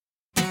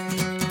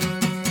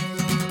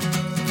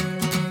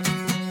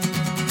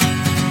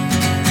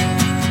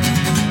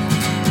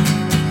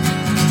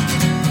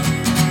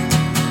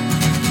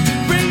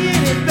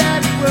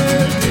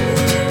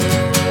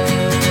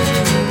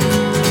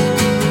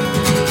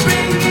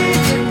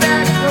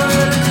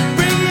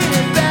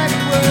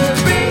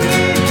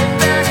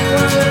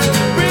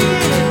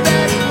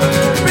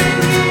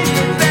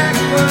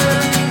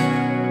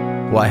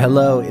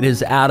hello, it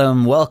is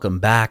Adam. Welcome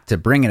back to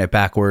Bringing It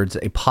Backwards,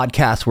 a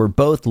podcast where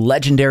both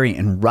legendary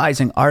and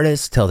rising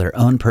artists tell their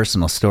own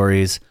personal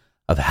stories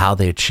of how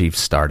they achieved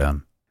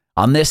stardom.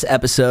 On this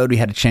episode, we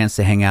had a chance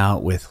to hang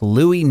out with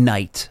Louis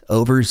Knight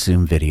over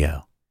Zoom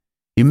video.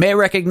 You may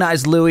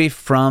recognize Louis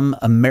from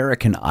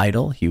American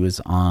Idol. He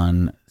was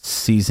on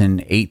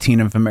season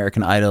 18 of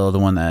American Idol, the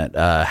one that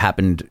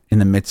happened in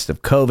the midst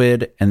of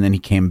COVID, and then he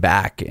came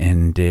back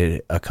and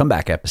did a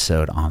comeback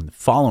episode on the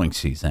following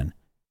season.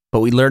 But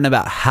we learned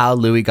about how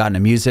Louis got into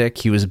music.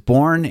 He was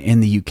born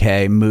in the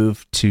UK,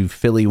 moved to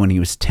Philly when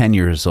he was 10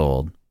 years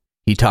old.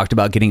 He talked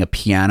about getting a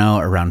piano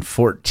around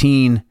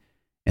 14,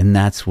 and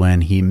that's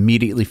when he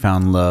immediately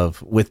found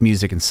love with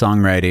music and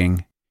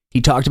songwriting. He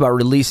talked about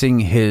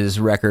releasing his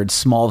record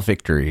Small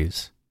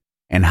Victories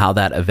and how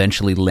that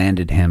eventually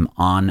landed him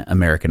on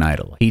American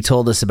Idol. He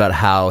told us about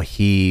how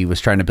he was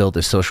trying to build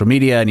his social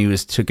media and he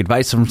took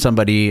advice from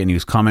somebody and he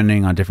was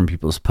commenting on different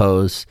people's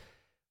posts,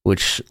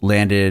 which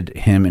landed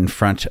him in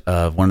front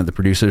of one of the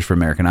producers for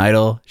American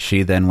Idol.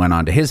 She then went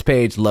onto his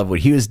page, loved what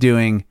he was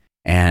doing,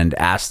 and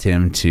asked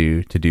him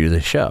to do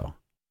the show.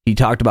 He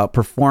talked about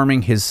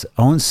performing his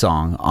own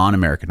song on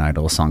American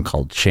Idol, a song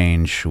called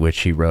Change,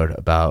 which he wrote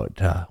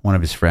about one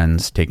of his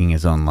friends taking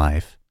his own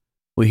life.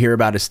 We hear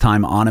about his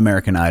time on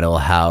American Idol,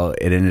 how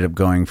it ended up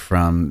going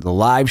from the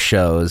live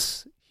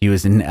shows. He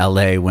was in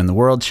LA when the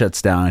world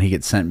shuts down. He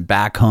gets sent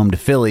back home to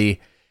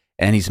Philly,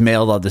 and he's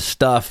mailed all this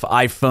stuff,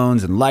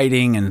 iPhones and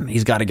lighting, and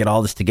he's got to get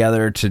all this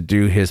together to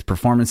do his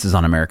performances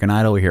on American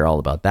Idol. We hear all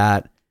about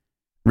that.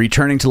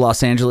 Returning to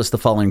Los Angeles the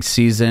following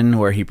season,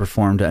 where he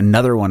performed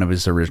another one of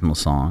his original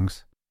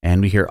songs.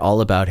 And we hear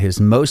all about his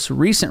most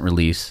recent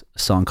release, a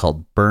song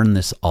called Burn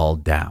This All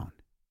Down.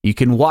 You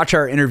can watch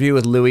our interview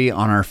with Louis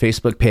on our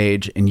Facebook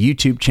page and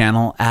YouTube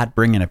channel at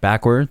Bringing It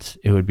Backwards.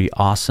 It would be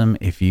awesome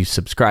if you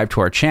subscribe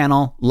to our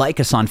channel, like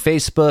us on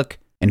Facebook,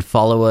 and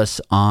follow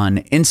us on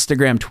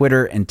Instagram,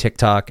 Twitter, and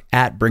TikTok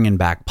at Bringing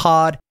Back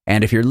Pod.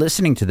 And if you're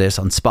listening to this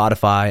on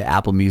Spotify,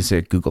 Apple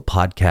Music, Google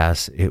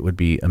Podcasts, it would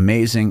be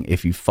amazing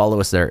if you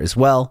follow us there as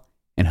well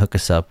and hook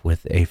us up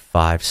with a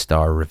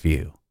 5-star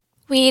review.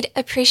 We'd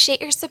appreciate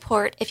your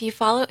support if you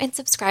follow and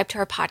subscribe to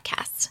our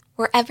podcast,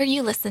 wherever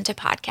you listen to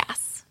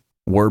podcasts.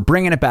 We're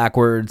Bringing It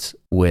Backwards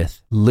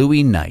with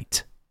Louis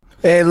Knight.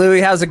 Hey,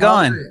 Louis, how's it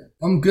going?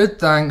 I'm good,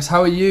 thanks.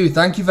 How are you?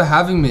 Thank you for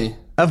having me.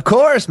 Of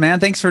course, man.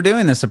 Thanks for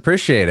doing this.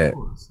 Appreciate it.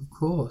 Of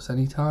course.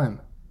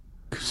 Anytime.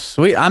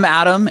 Sweet. I'm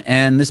Adam,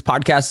 and this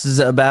podcast is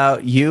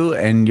about you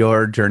and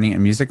your journey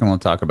in music, and we'll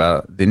talk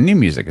about the new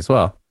music as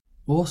well.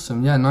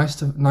 Awesome. Yeah, nice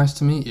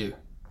to meet you.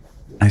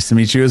 Nice to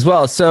meet you as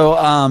well. So,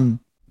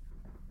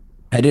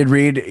 I did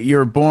read you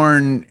were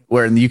born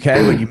where in the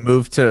UK when you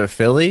moved to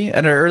Philly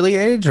at an early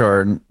age,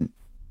 or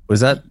was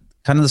that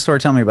kind of the story?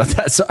 Tell me about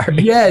that.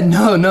 Sorry. Yeah,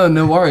 no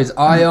worries.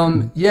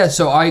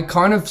 So I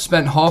kind of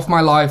spent half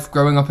my life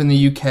growing up in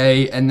the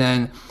UK, and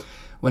then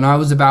when I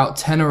was about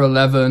 10 or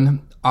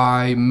 11,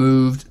 I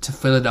moved to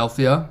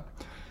Philadelphia,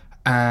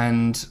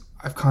 and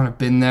I've kind of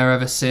been there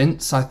ever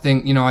since. I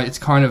think,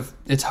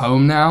 it's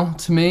home now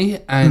to me.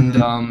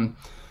 And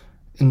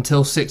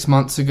until 6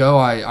 months ago,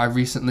 I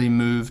recently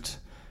moved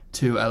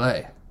to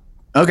LA.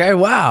 Okay,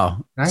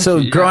 wow.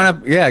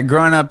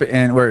 Growing up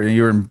in where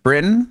you were in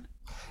Britain?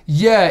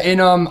 Yeah,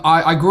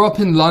 I grew up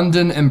in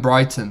London and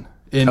Brighton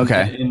in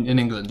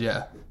England,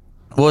 yeah.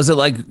 What was it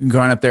like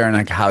growing up there, and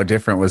like how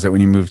different was it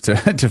when you moved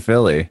to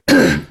Philly?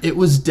 It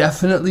was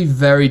definitely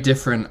very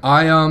different.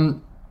 I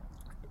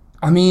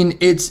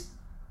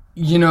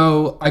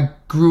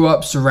grew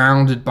up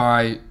surrounded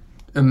by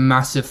a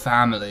massive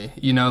family,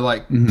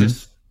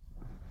 just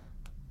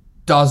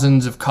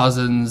dozens of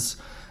cousins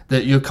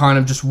that you're kind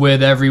of just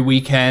with every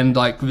weekend.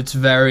 Like, it's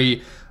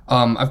very,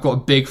 I've got a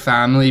big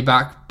family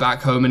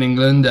back home in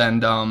England,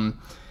 and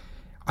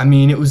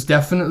it was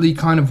definitely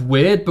kind of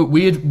weird, but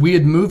we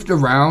had moved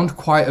around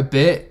quite a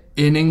bit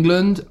in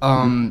England.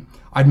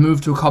 I'd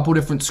moved to a couple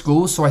different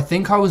schools, so I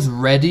think I was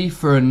ready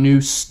for a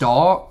new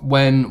start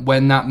when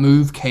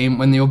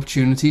the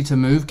opportunity to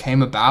move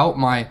came about.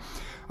 I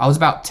was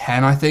about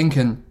 10, I think,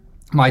 and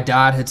my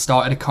dad had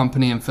started a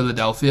company in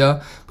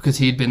Philadelphia because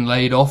he'd been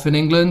laid off in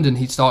England, and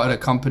he started a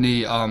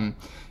company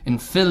in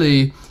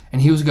Philly,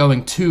 and he was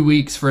going 2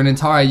 weeks for an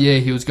entire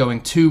year. He was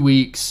going 2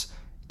 weeks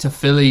to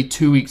Philly,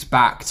 2 weeks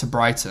back to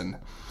Brighton.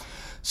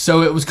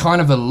 So it was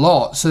kind of a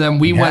lot. So then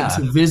we went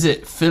to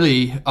visit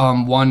Philly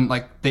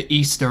the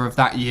Easter of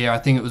that year. I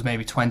think it was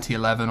maybe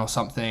 2011 or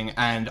something.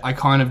 And I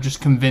kind of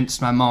just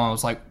convinced my mom. I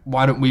was like,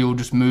 why don't we all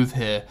just move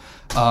here?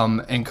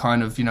 And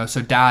kind of,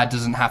 so dad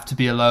doesn't have to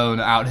be alone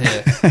out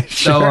here.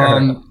 Sure.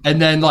 So,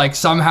 and then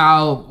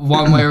somehow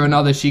one way or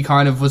another, she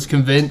kind of was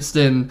convinced,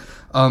 and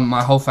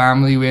my whole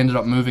family, we ended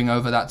up moving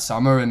over that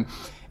summer. And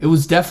it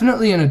was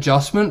definitely an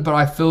adjustment, but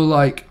I feel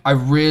like I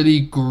really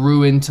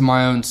grew into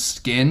my own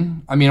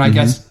skin. I mean, I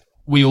guess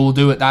we all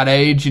do at that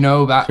age,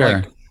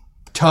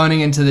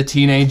 turning into the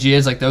teenage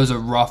years, like those are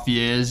rough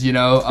years, you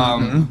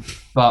know.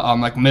 But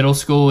like middle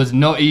school is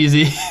not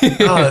easy.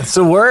 Oh, it's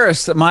the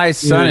worst. My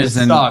son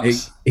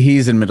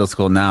he's in middle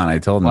school now, and I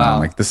told him, I'm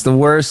like, this is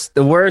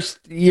the worst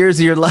years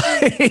of your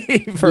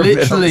life.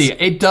 Literally,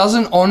 it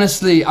doesn't,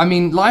 honestly, I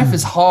mean, life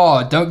is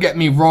hard, don't get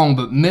me wrong,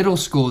 but middle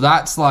school,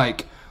 that's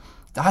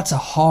a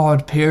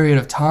hard period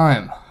of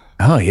time.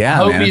 Oh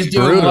yeah, I hope he's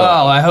doing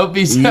well. I hope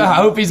he's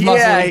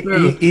muscling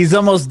through. He's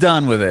almost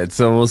done with it,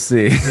 so we'll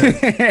see.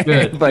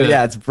 Good. But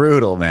yeah, it's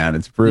brutal, man.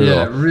 It's brutal.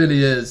 Yeah, it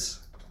really is.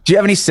 Do you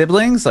have any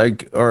siblings,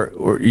 like,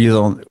 or you're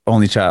the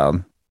only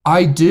child?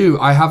 I do.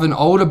 I have an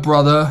older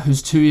brother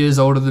who's 2 years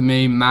older than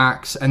me,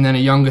 Max, and then a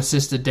younger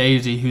sister,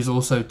 Daisy, who's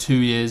also 2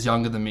 years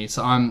younger than me.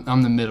 So I'm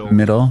the middle.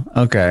 Middle?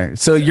 Okay.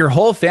 So your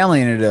whole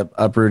family ended up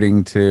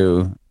uprooting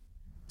to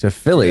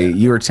Philly. Yeah.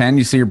 You were 10.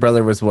 You see your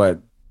brother was what,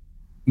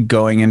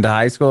 going into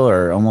high school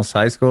or almost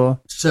high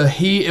school? So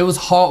it was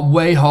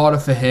way harder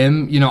for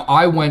him. You know,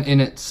 I went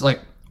in, it's like,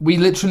 we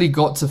literally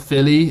got to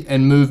Philly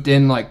and moved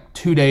in like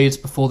 2 days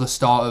before the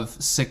start of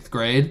 6th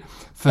grade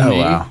for me.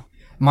 Wow.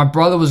 My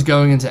brother was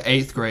going into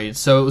 8th grade,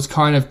 so it was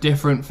kind of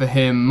different for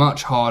him,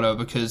 much harder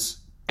because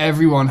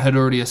everyone had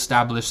already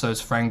established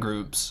those friend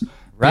groups.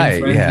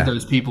 Right, yeah. With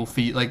those people for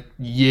like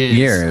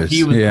years.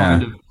 He was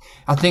kind of,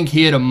 I think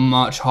he had a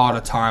much harder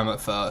time at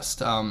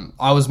first.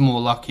 I was more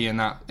lucky in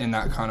that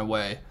kind of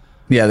way.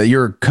 Yeah, that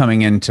you're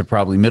coming into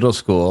probably middle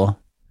school.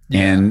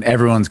 Yeah. And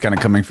everyone's kind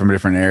of coming from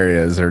different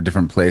areas or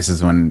different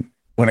places when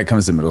it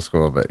comes to middle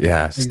school. But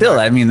yeah, still,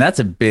 I mean, that's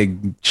a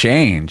big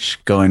change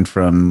going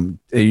from,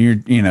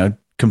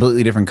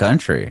 completely different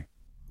country.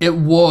 It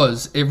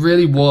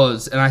really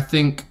was. And I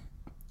think,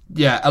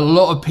 a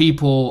lot of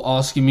people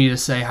asking me to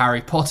say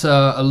Harry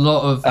Potter, a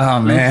lot of...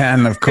 Oh,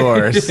 man, of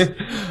course.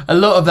 A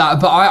lot of that.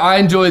 But I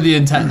enjoy the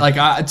intent.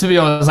 Like, to be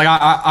honest, like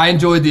I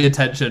enjoyed the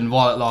attention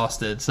while it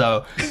lasted.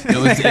 So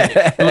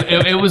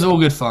it was all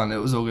good fun. It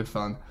was all good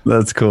fun.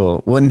 That's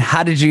cool.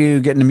 How did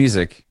you get into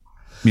music?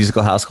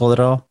 Musical household at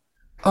all?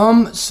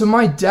 So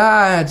my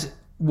dad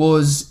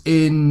was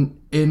in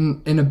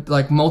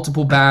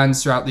multiple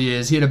bands throughout the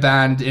years. He had a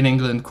band in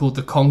England called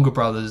the Conga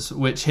Brothers,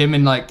 which him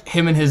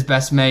and his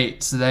best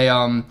mates, they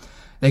kind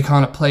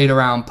of played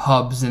around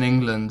pubs in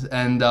England.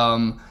 And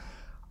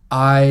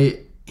my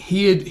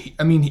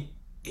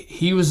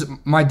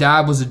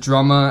dad was a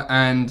drummer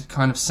and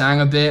kind of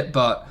sang a bit,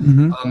 but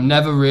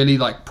never really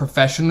like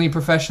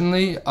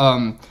professionally.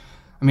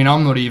 I mean,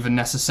 I'm not even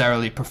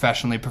necessarily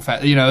professionally.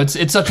 You know,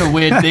 it's such a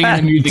weird thing in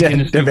the music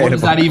industry. What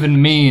does that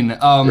even mean?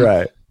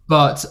 Right.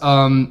 But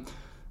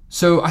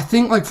so I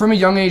think like from a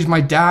young age,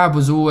 my dad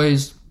was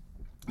always,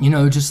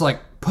 just like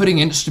putting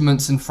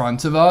instruments in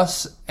front of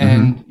us.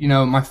 And,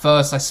 I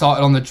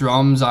started on the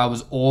drums. I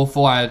was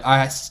awful.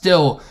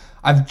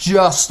 I've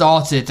just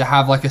started to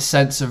have like a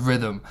sense of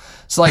rhythm.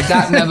 So like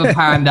that never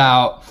panned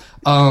out.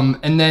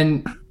 And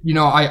then,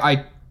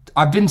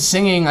 I've been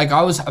singing, like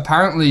I was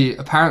apparently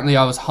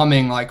I was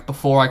humming like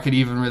before I could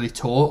even really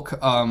talk.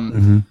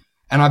 And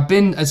I've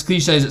been, as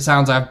cliche as it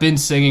sounds, I've been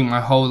singing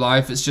my whole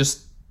life. It's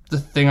just the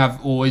thing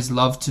I've always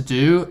loved to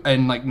do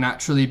and like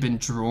naturally been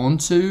drawn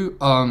to.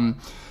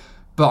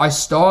 But I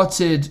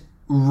started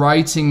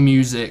writing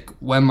music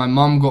when my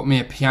mum got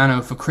me a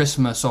piano for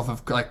Christmas off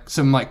of like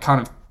some like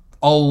kind of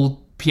old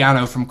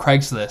piano from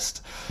Craigslist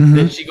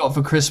that she got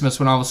for Christmas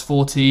when I was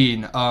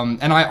 14.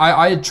 And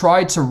I had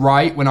tried to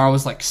write when I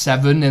was like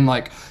 7, and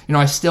like,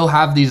 I still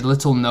have these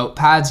little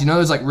notepads,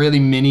 those like really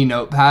mini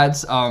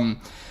notepads.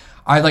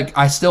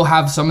 I still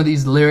have some of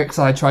these lyrics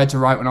that I tried to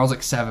write when I was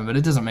like 7, but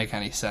it doesn't make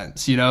any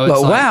sense,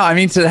 But wow, I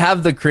mean, to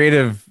have the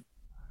creative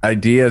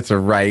idea to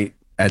write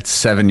at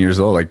 7 years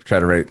old, like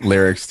try to write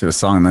lyrics to a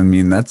song, I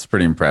mean, that's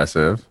pretty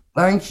impressive.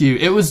 Thank you.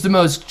 It was the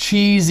most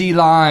cheesy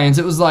lines.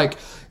 It was like,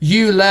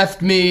 you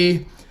left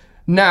me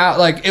now,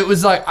 like it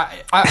was like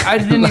I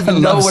didn't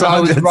even know what I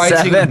was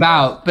writing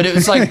about, but it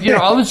was like,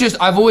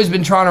 I've always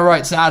been trying to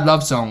write sad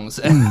love songs.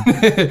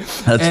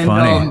 That's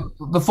funny.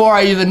 Before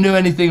I even knew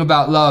anything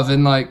about love,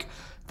 and like,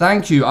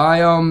 thank you.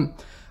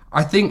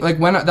 I think like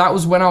when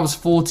I was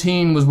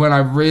 14 was when I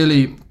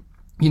really,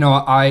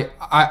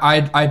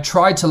 I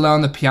tried to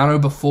learn the piano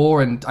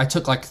before, and I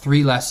took like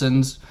 3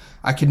 lessons.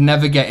 I could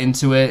never get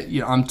into it.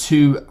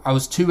 I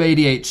was too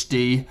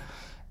ADHD,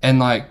 and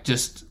like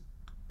just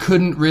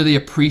couldn't really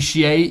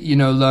appreciate,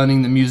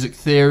 learning the music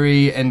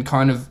theory and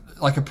kind of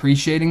like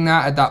appreciating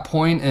that at that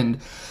point. And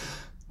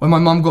when my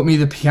mom got me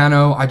the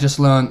piano, I just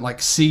learned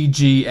like C,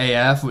 G, A,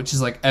 F, which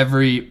is like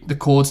the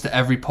chords to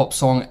every pop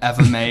song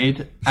ever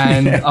made.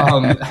 And,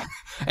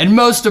 and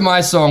most of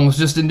my songs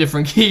just in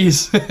different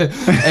keys.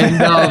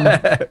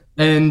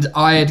 And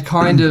I had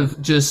kind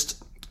of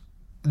just,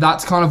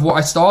 that's kind of what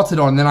I started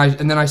on.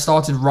 And then I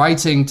started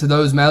writing to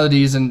those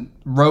melodies and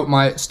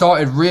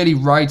started really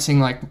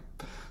writing like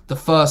the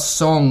first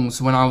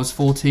songs when I was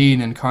 14,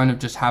 and kind of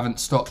just haven't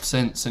stopped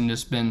since, and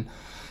just been,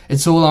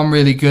 it's all I'm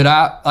really good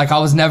at. Like I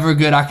was never a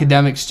good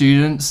academic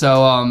student.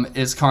 So,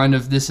 it's kind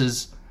of,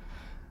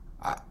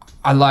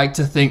 I like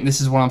to think this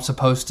is what I'm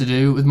supposed to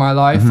do with my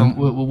life, and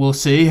we'll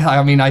see.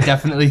 I mean, I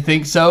definitely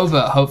think so,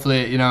 but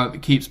hopefully, you know,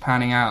 it keeps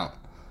panning out.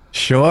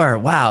 Sure.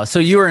 Wow. So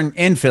you were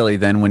in Philly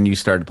then when you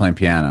started playing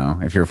piano,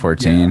 if you're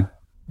 14.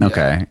 Yeah.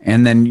 Okay. Yeah.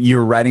 And then you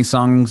were writing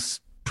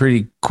songs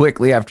pretty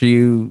quickly after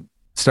you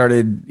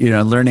started, you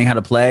know, learning how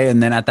to play.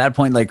 And then at that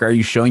point, like, are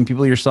you showing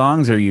people your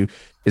songs, or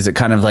is it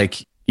kind of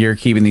like you're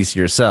keeping these to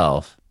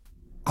yourself?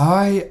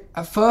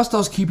 At first I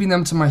was keeping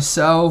them to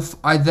myself.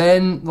 I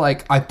then,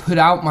 like, I put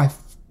out my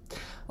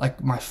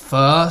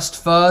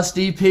first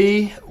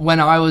EP when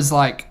I was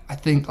like, I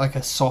think like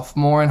a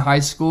sophomore in high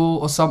school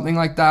or something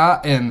like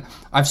that. And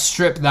I've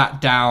stripped that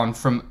down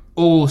from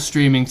all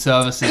streaming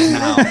services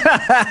now.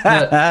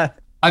 But,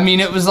 I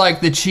mean, it was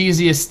like the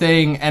cheesiest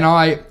thing. And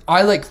I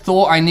like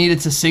thought I needed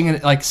to sing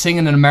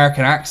in an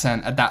American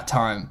accent at that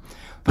time,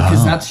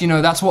 because that's, you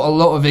know, that's what a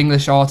lot of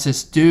English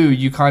artists do.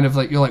 You kind of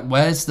like, you're like,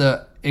 where's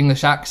the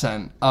English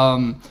accent?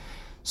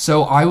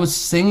 So I was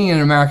singing in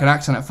an American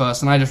accent at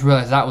first, and I just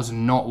realized that was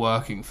not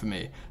working for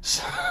me.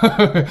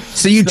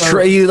 So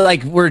you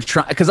like were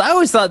trying, because I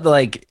always thought that,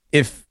 like,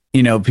 if,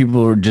 you know,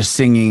 people were just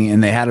singing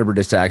and they had a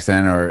British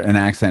accent or an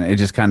accent, it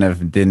just kind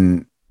of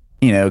didn't,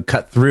 you know,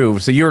 cut through.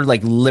 So you were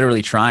like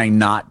literally trying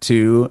not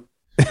to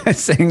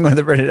sing with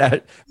a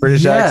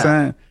British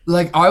accent.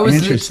 Like I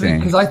was literally,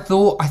 because I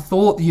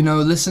thought, you know,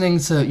 listening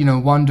to, you know,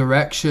 One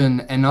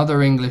Direction and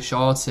other English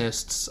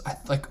artists,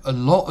 like a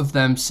lot of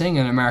them sing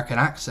in American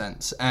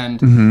accents,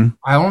 and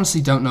I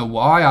honestly don't know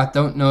why. I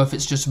don't know if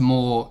it's just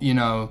more, you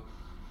know,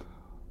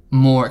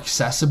 more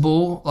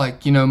accessible,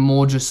 like, you know,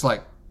 more just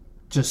like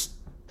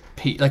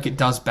it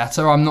does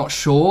better. I'm not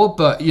sure,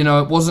 but, you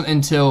know, it wasn't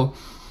until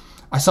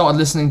I started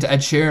listening to Ed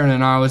Sheeran,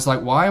 and I was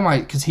like, why am I?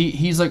 Because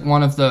he's like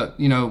one of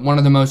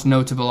the most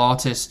notable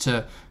artists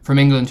from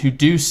England who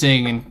do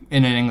sing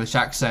in an English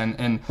accent.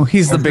 And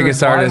he's the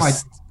biggest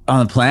artist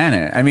on the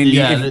planet. I mean,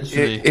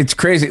 it's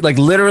crazy. Like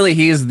literally,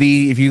 he is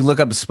if you look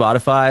up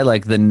Spotify,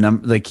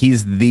 like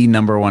he's the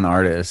number one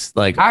artist,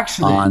 like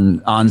actually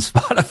on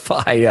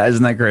Spotify. Yeah,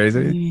 isn't that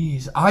crazy?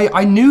 Jeez.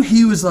 I knew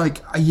he was like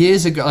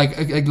years ago,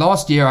 like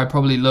last year. I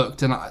probably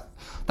looked, and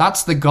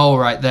that's the goal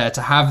right there,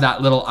 to have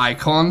that little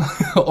icon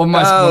on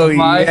my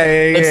Spotify.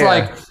 Yeah. It's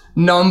like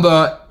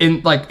number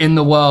in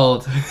the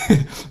world.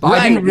 But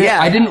right,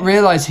 I didn't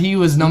realize he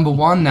was number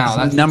one now.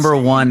 That's number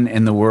one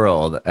in the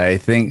world. I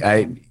think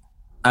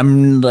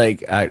I'm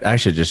like, I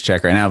should just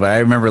check right now, but I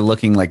remember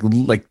looking like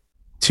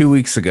 2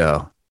 weeks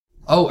ago.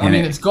 Oh, I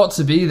mean, it's got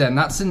to be then.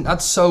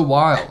 That's so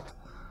wild.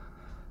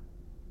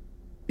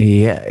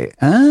 Yeah.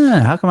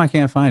 How come I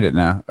can't find it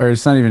now? Or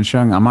it's not even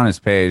showing. I'm on his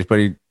page, but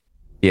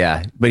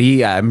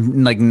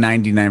I'm like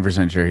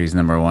 99% sure he's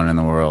number one in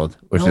the world,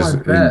 which is,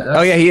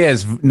 he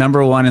is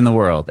number one in the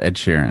world. Ed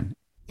Sheeran.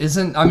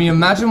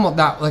 Imagine what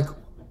that would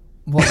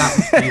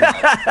be like.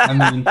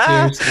 I mean,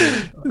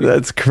 seriously.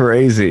 That's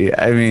crazy.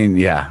 I mean,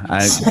 yeah,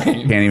 I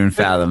can't even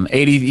fathom.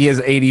 He has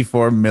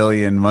 84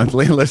 million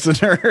monthly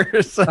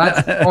listeners.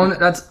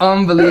 That's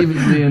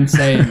unbelievably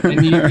insane.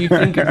 And you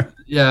think,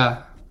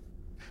 yeah.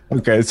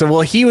 Okay,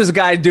 so he was a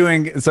guy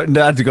doing, so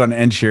not to go on an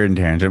Ed Sheeran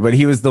tangent, but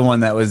he was the one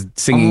that was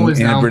singing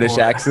in a British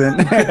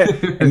accent,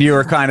 and you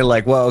were kind of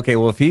like, well, okay,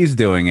 well, if he's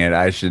doing it,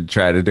 I should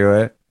try to do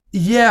it.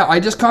 Yeah,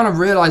 I just kind of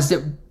realized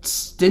it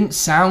didn't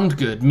sound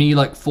good, me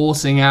like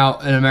forcing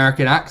out an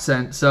American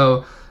accent.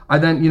 So I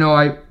then, you know,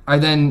 I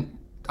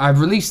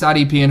released that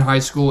EP in high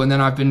school, and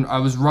then I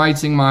was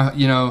writing my,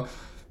 you know,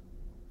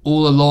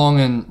 all along,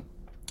 and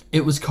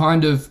it was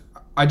kind of,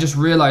 I just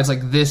realized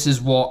like this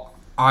is what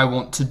I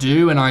want to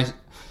do, and I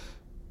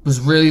was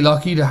really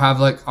lucky to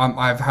have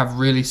I have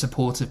really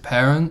supportive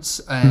parents,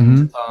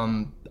 and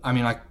I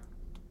mean, I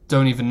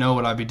don't even know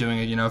what I'd be doing,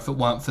 you know, if it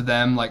weren't for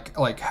them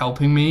like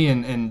helping me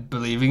and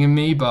believing in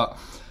me. But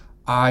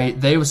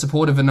they were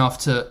supportive enough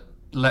to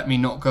let me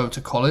not go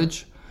to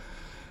college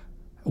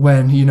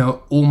when, you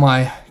know, all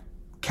my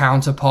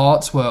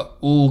counterparts were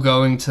all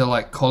going to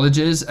like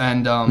colleges,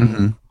 and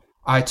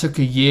I took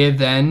a year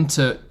then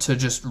to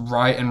just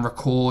write and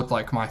record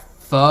like my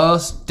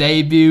first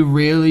debut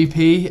real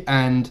EP,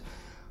 and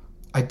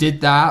I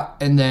did that,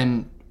 and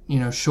then, you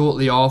know,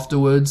 shortly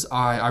afterwards,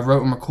 I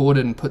wrote and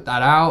recorded and put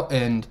that out,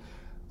 and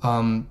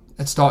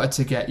it started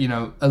to get, you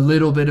know, a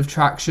little bit of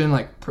traction,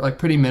 like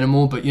pretty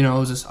minimal, but, you know,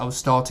 I was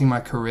starting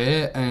my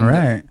career,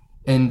 and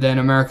and then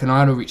American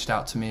Idol reached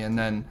out to me, and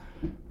then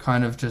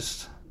kind of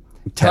just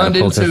turned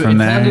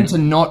into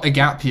not a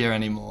gap year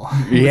anymore.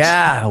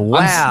 Yeah, wow.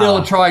 I'm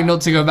still trying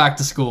not to go back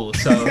to school.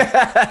 So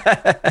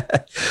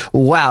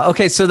wow.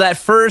 Okay, so that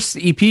first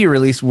EP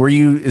release,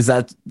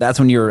 that's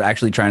when you were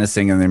actually trying to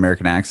sing in the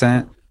American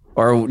accent,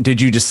 or did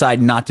you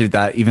decide not to do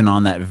that even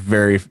on that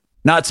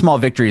not Small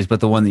Victories, but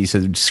the one that you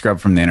said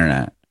scrubbed from the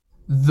internet?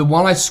 The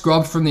one I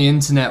scrubbed from the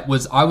internet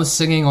I was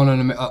singing on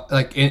in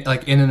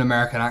an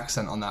American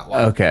accent on that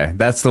one. Okay,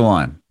 that's the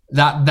one.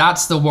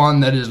 That's the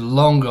one that is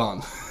long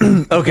gone.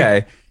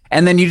 Okay.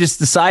 And then you just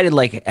decided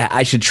like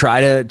I should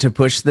try to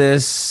push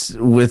this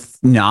with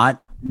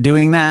not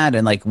doing that,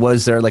 and like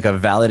was there like a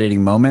validating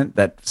moment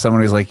that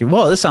someone was like,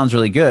 whoa, this sounds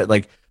really good?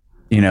 Like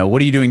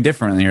what are you doing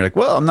differently? And you're like,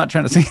 well, I'm not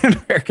trying to sing an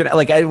American.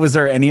 Like, was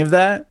there any of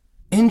that?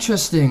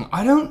 Interesting.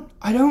 I don't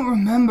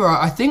remember.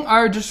 I think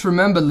I just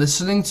remember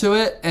listening to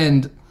it,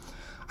 and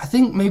I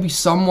think maybe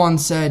someone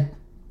said,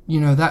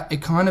 that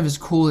it kind of is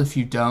cool if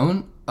you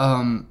don't.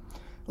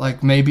 I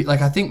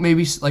think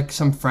maybe like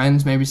some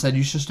friends maybe said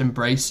you should just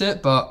embrace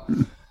it, but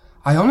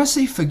I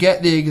honestly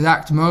forget the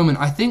exact moment.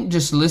 I think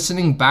just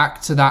listening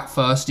back to that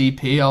first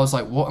EP, I was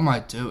like, what am I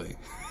doing?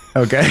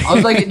 Okay. I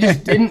was like, it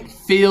just didn't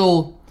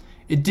feel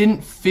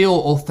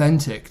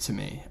authentic to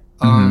me.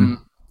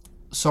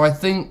 So I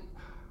think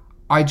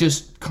I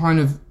just kind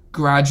of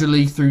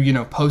gradually through,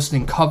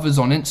 posting covers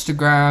on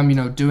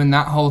Instagram, doing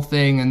that whole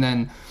thing, and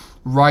then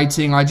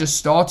writing, I just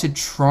started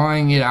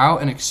trying it out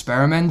and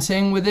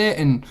experimenting with it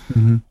and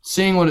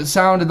seeing what it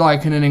sounded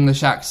like in an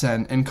English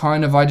accent. And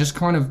I just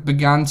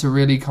began to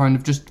really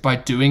just by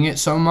doing it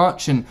so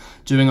much and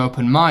doing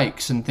open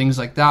mics and things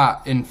like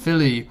that in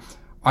Philly,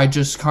 I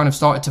just kind of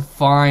started to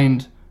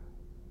find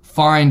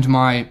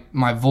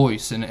my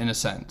voice in a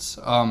sense.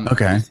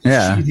 Okay.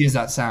 Yeah. As cheesy as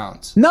that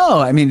sounds. No,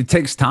 I mean, it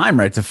takes time,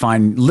 right? To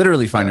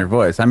literally find your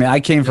voice. I mean, I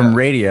came from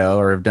radio,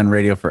 or have done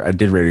radio I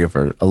did radio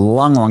for a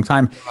long, long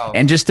time. Oh.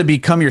 And just to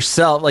become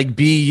yourself, like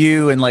be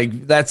you. And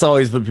like, that's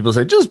always what people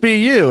say, just be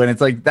you. And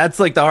it's like, that's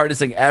like the hardest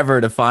thing ever,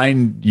 to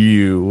find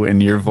you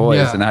and your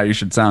voice and how you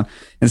should sound,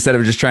 instead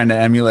of just trying to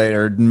emulate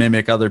or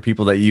mimic other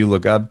people that you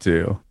look up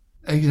to.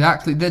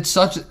 Exactly.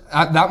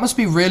 That must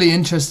be really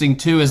interesting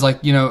too, is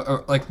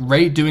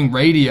doing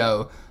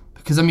radio,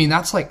 because I mean,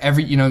 that's like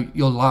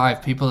you're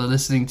live, people are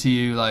listening to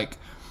you, like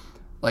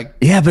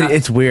yeah, but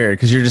it's weird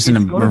because you're just in a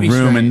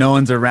room and no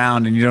one's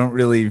around, and you don't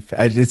really,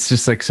 it's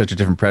just like such a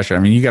different pressure. I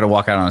mean, you got to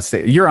walk out on a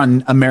stage, you're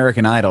on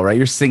American Idol, right?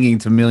 You're singing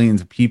to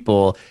millions of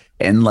people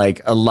and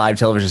like a live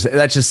television.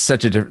 That's just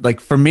such a different, like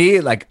for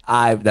me, like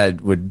that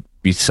would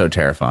be so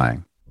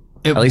terrifying.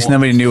 At least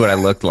nobody knew what I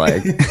looked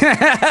like.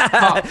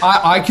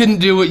 I couldn't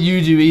do what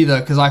you do either,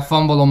 because I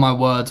fumble on my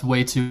words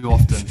way too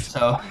often.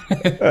 So.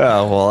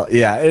 Oh, well,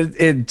 yeah.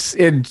 It's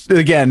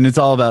again, it's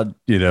all about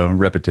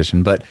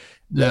repetition. But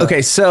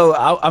okay, so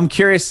I'm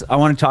curious. I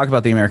want to talk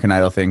about the American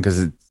Idol thing,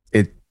 because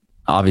it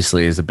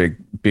obviously is a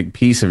big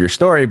piece of your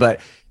story.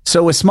 But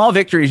so with Small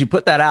Victories, you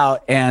put that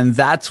out, and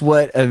that's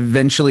what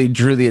eventually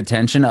drew the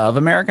attention of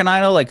American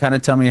Idol. Like, kind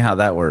of tell me how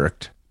that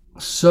worked.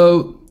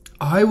 So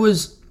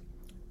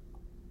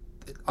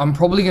I'm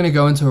probably going to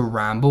go into a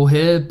ramble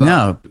here, but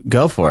no,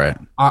 go for it.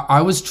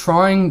 I was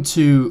trying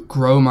to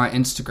grow my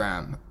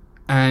Instagram,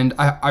 and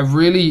I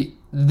really,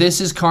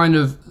 this is kind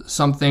of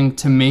something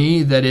to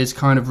me that is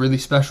kind of really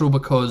special,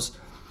 because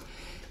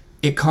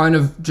it kind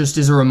of just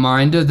is a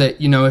reminder that,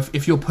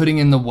 if you're putting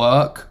in the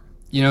work,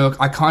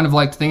 I kind of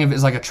like to think of it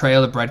as like a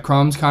trail of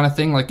breadcrumbs kind of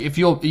thing. Like if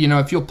you're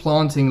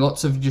planting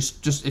lots of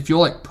just if you're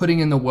like putting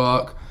in the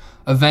work,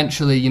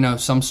 eventually,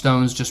 some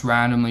stones just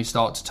randomly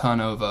start to turn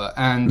over.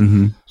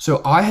 And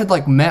so I had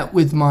like met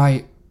with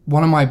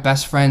one of my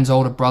best friend's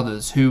older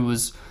brothers, who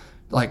was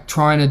like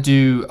trying to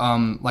do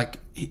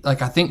I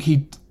think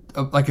he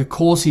like a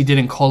course he did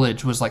in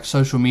college was like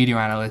social media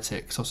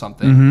analytics or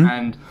something.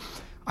 And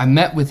I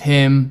met with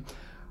him.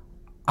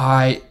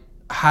 I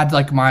had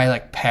like my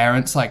like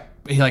parents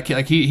he's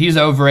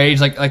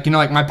overage,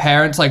 like my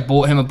parents like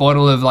bought him a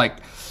bottle of like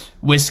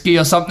whiskey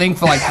or something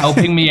for like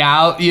helping me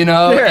out, and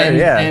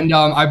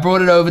I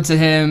brought it over to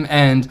him,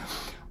 and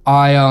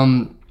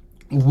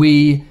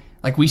we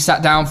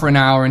sat down for an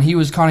hour, and he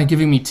was kind of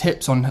giving me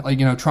tips on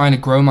trying to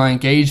grow my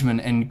engagement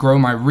and grow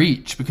my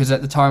reach, because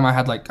at the time I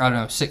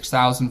had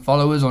 6,000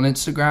 followers on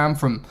Instagram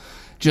from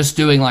just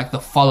doing like the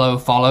follow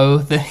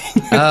thing.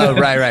 Oh,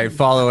 right.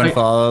 Follow and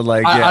follow.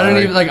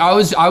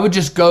 I would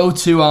just go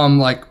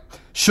to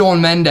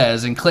Shawn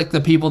Mendes and click the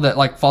people that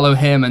like follow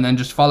him, and then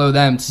just follow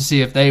them to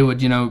see if they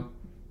would,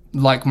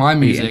 like my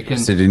music.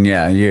 Interested in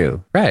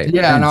you. Right.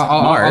 Yeah, and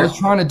I was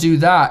trying to do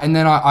that. And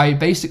then I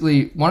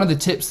basically, one of the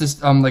tips this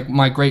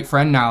my great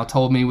friend now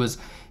told me was,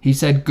 he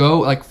said, go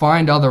like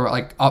find other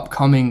like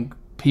upcoming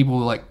people,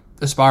 like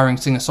aspiring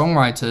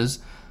singer-songwriters,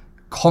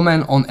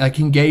 comment on, like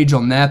engage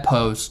on their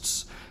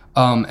posts,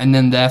 and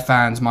then their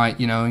fans might,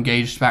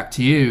 engage back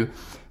to you.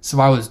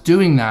 So I was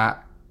doing that.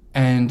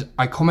 And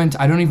I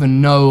don't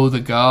even know the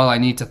girl. I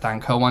need to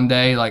thank her one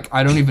day. Like,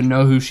 I don't even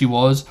know who she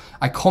was.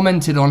 I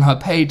commented on her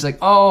page, like,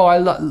 oh,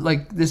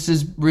 this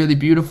is really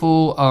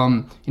beautiful.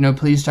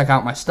 Please check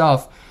out my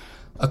stuff.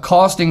 A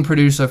casting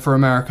producer for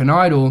American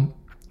Idol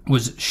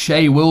was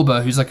Shay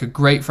Wilbur, who's like a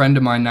great friend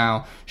of mine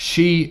now.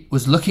 She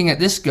was looking at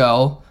this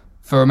girl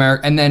for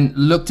America, and then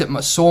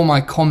saw my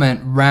comment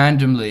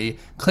randomly,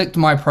 clicked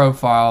my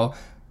profile,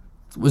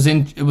 was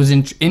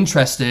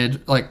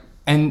interested, like,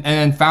 and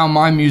then found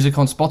my music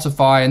on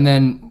Spotify, and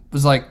then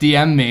was like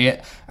DM me,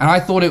 and I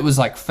thought it was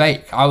like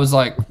fake. I was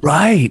like,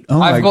 right, oh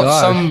my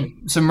gosh. I've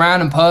got some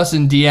random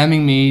person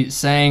DMing me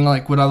saying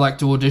like, would I like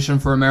to audition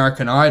for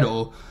American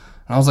Idol?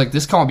 And I was like,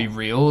 this can't be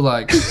real.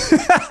 Like,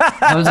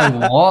 I was like,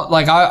 what?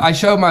 Like, I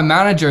showed my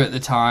manager at the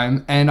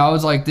time, and I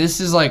was like,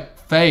 this is like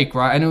fake,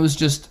 right? And it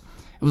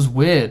was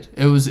weird.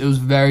 It was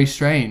very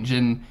strange,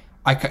 and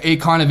it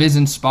kind of is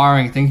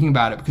inspiring thinking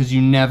about it, because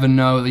you never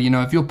know that, you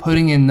know, if you're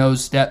putting in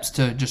those steps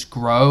to just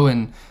grow,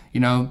 and, you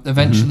know,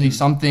 eventually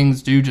some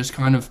things do just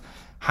kind of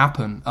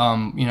happen,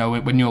 you know,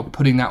 when you're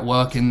putting that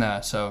work in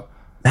there. So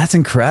that's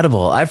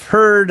incredible. I've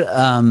heard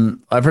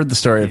the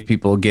story of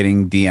people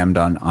getting DM'd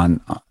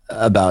on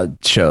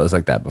about shows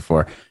like that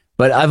before.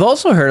 But I've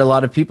also heard a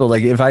lot of people,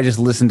 like, if I just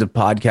listen to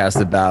podcasts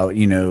about,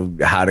 you know,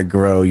 how to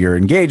grow your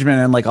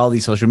engagement and like all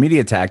these social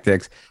media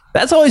tactics,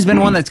 that's always been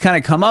one that's kind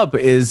of come up,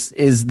 is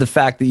the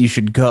fact that you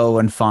should go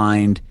and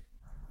find,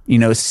 you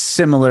know,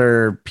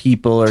 similar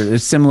people or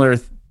similar,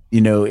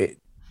 you know,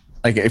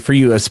 like for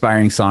you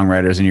aspiring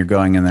songwriters, and you're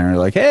going in there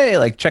like, hey,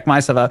 like, check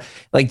my stuff out.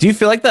 Like, do you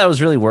feel like that was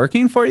really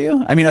working for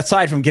you? I mean,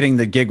 aside from getting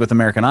the gig with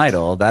American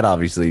Idol, that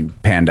obviously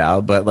panned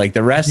out, but like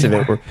the rest of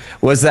it,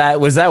 was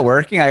that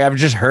working? I've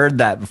just heard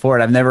that before,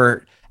 and I've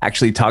never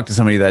actually talked to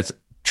somebody that's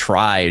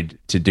tried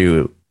to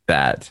do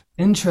that.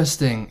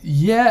 Interesting.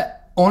 Yeah,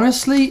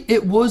 honestly,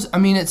 it was, I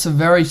mean, it's a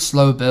very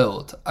slow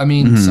build. I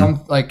mean,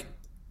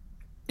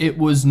 it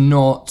was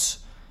not,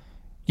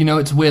 you know,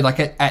 it's weird. Like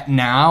at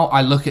now,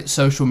 I look at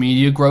social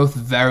media growth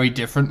very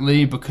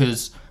differently,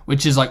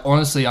 which is like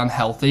honestly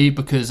unhealthy,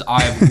 because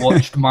I've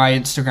watched my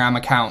Instagram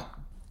account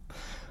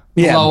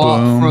blow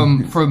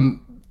up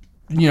from,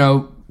 you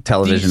know,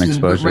 television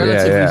exposure,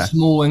 relatively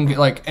small, and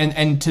like,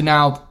 and to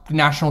now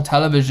national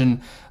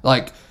television,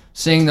 like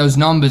seeing those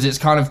numbers, it's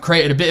kind of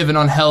created a bit of an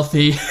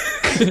unhealthy,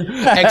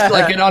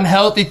 like an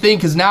unhealthy thing,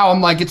 because now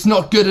I'm like, it's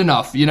not good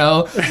enough, you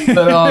know.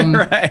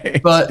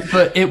 But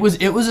but it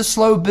was a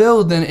slow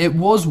build, and it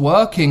was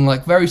working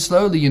like very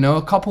slowly, you know,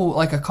 a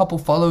couple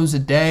follows a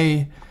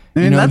day. I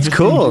mean, that's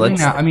cool.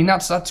 I mean,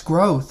 that's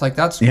growth. Like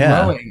that's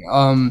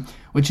growing.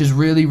 Which is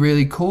really,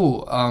 really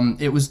cool.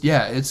 It was,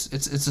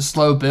 it's a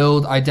slow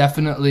build. I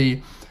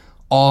definitely,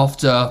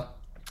 after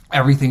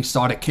everything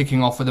started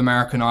kicking off with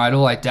American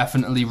Idol, I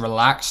definitely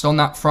relaxed on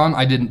that front.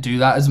 I didn't do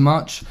that as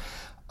much.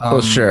 Well,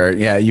 sure.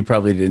 Yeah, you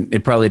probably didn't.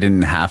 It probably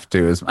didn't have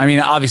to. I mean,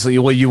 obviously,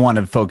 you want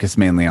to focus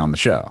mainly on the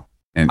show.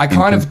 I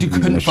kind of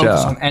couldn't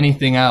focus on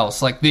anything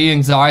else. Like the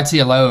anxiety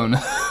alone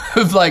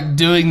of like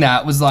doing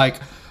that was like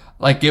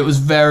it was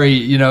very,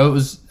 you know,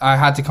 I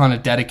had to kind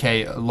of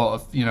dedicate a lot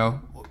of, you know,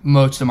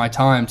 most of my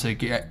time to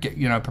get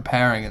you know,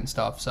 preparing and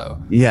stuff.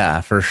 So yeah,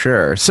 for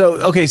sure. So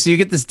okay, so you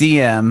get this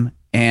DM,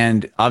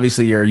 and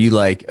obviously you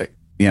like,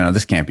 you know,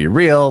 this can't be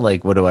real.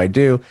 Like, what do I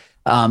do?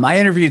 I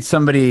interviewed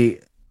somebody.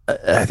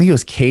 I think it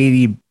was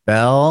Katie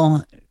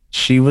Bell.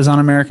 She was on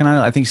American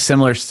Idol. I think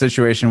similar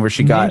situation where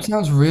she got. Name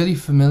sounds really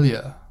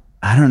familiar.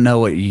 I don't know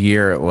what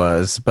year it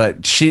was,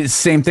 but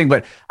same thing.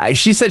 But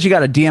she said she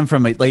got a DM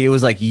from like, it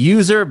was like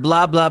user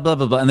blah blah blah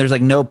blah blah, and there's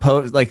like no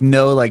post, like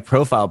no like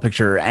profile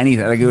picture or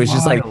anything. Like it was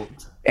just like,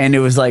 and it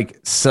was like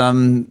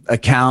some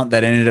account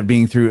that ended up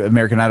being through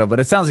American Idol. But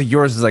it sounds like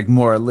yours is like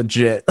more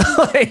legit.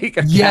 Like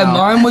yeah,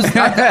 mine was.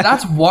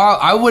 That's wild.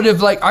 I would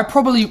have like I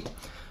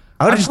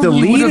would have just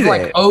deleted it.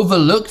 Like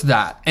overlooked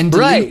that and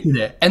deleted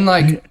it, and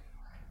like,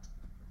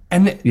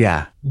 and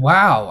yeah,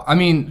 wow. I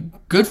mean,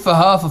 good for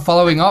her for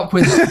following up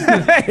with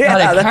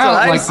that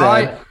account.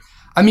 Like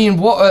I mean,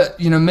 what a,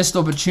 you know, missed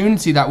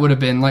opportunity that would have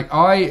been. Like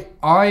I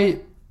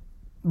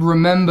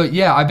remember,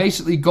 I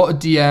basically got a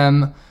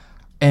DM,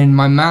 and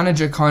my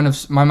manager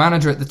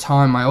at the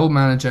time, my old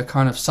manager,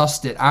 kind of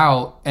sussed it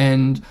out,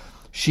 and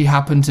she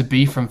happened to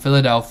be from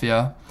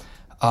Philadelphia.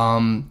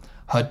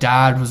 Her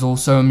dad was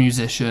also a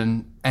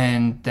musician.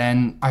 And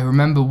then I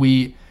remember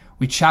we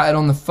chatted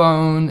on the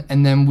phone,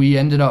 and then we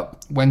ended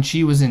up, when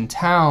she was in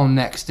town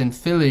next in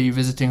Philly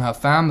visiting her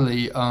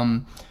family,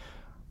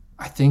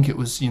 I think it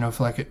was, you know,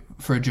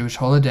 for a Jewish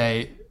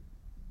holiday,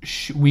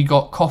 we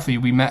got coffee.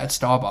 We met at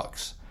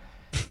Starbucks,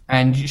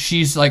 and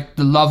she's like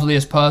the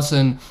loveliest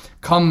person.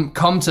 Come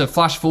to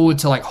flash forward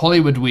to like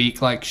Hollywood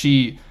Week, like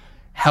she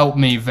helped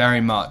me very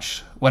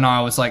much when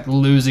I was like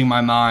losing my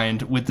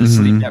mind with the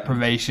sleep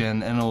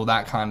deprivation and all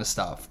that kind of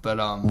stuff. But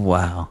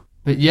wow.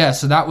 But yeah,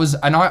 so that was,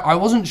 and I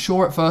wasn't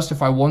sure at first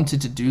if I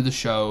wanted to do the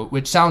show,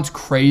 which sounds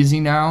crazy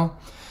now,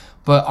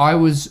 but I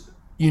was,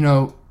 you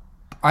know,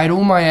 I had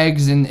all my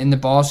eggs in the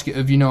basket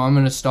of, you know, I'm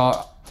going to start,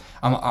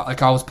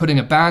 I was putting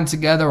a band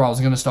together, I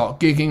was going to start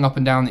gigging up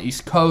and down the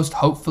East Coast,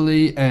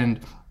 hopefully, and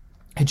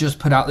I just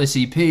put out this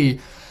EP,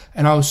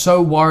 and I was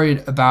so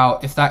worried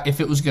about if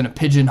it was going to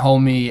pigeonhole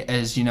me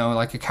as, you know,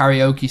 like a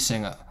karaoke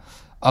singer.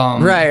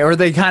 Right, or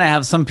they kind of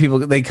have some people,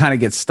 they kind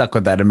of get stuck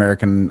with that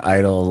American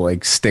Idol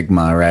like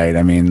stigma, right?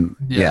 I mean,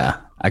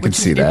 I can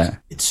see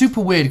that. It's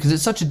super weird because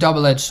it's such a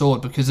double-edged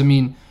sword. Because I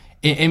mean,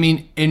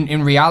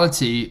 in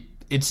reality,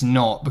 it's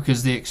not,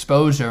 because the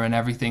exposure and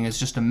everything is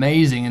just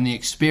amazing, and the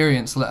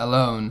experience, let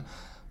alone.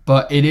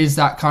 But it is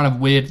that kind of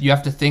weird. You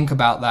have to think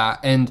about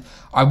that.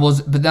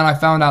 But then I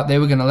found out they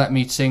were going to let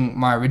me sing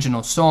my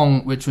original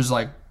song, which was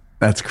like,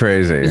 that's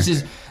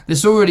crazy.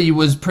 This already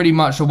was pretty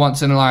much a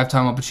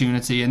once-in-a-lifetime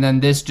opportunity, and then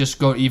this just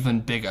got even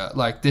bigger.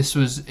 Like, this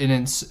was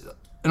an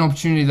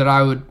opportunity that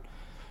I would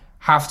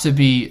have to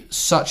be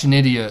such an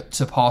idiot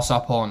to pass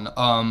up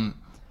on.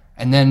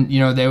 And then, you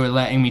know, they were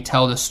letting me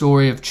tell the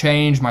story of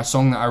Change, my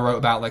song that I wrote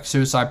about like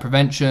suicide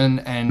prevention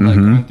and like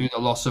going through the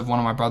loss of one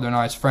of my brother and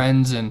I's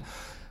friends. And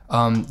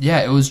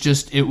yeah, it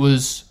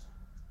was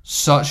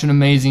such an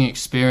amazing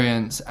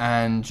experience,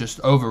 and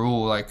just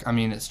overall, like, I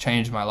mean, it's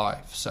changed my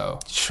life. So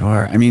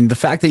sure. I mean, the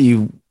fact that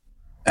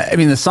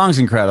the song's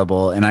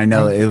incredible, and I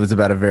know it was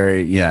about a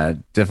very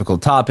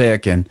difficult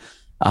topic, and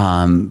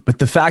but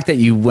the fact that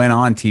you went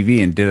on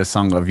TV and did a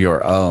song of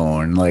your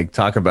own, like,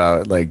 talk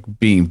about like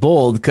being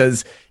bold,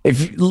 because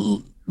if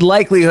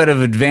likelihood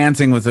of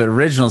advancing with the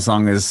original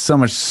song is so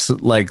much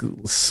like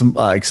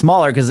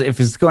smaller, because if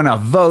it's going off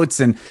votes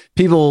and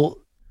people,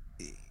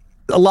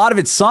 a lot of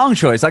it's song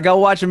choice. Like, I'll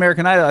watch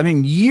American Idol. I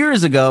mean,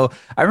 years ago,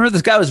 I remember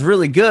this guy was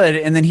really good,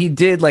 and then he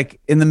did,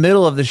 like, in the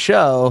middle of the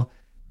show,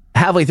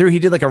 halfway through, he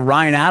did like a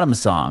Ryan Adams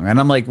song, and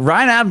I'm like,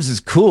 Ryan Adams is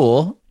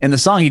cool, and the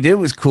song he did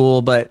was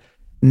cool, but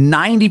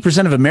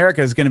 90% of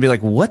America is going to be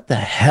like, what the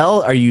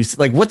hell are you,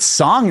 like, what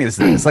song is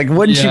this? Like,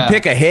 wouldn't you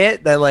pick a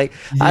hit that, like,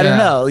 I don't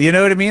know, you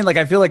know what I mean? Like,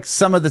 I feel like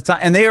some of the time,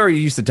 and they already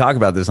used to talk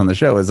about this on the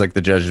show, is like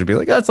the judges would be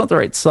like, oh, that's not the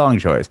right song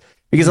choice,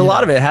 because a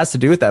lot of it has to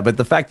do with that. But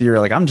the fact that you're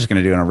like, I'm just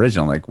going to do an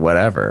original, like,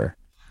 whatever.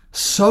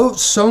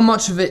 So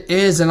much of it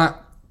is, and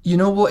you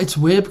know what? It's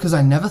weird because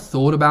I never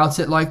thought about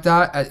it like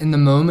that. In the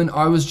moment,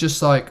 I was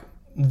just like,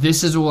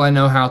 this is all I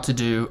know how to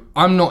do.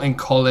 I'm not in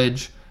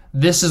college.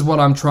 This is what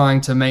I'm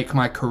trying to make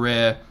my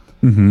career.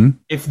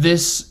 If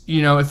this,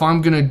 you know, if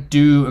I'm going to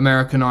do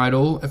American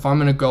Idol, if I'm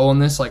going to go on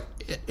this, like,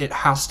 it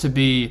has to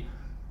be,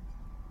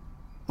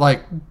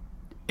 like,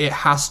 I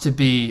have to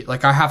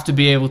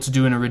be able to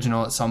do an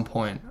original at some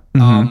point.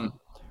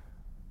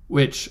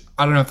 Which,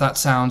 I don't know if that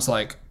sounds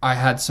like I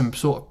had some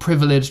sort of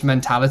privileged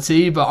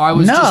mentality, but I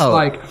was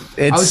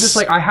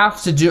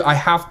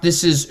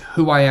this is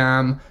who I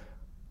am.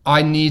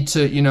 I need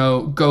to, you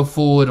know, go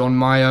forward on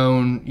my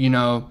own, you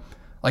know,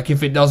 like,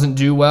 if it doesn't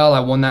do well, I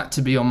want that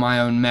to be on my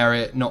own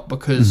merit, not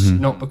because,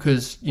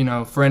 you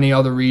know, for any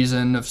other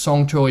reason of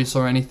song choice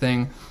or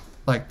anything.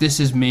 Like, this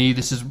is me,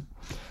 this is,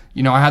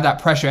 you know, I had that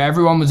pressure.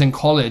 Everyone was in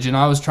college, and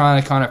I was trying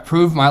to kind of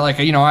prove my, like,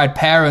 you know, I had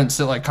parents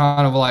that, like,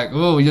 kind of like,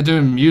 oh, you're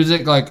doing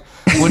music? Like,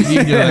 what are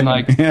you doing?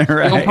 Like, You'll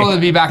probably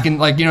be back in,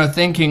 like, you know,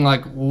 thinking,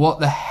 like, what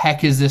the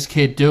heck is this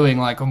kid doing?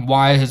 Like,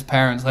 why are his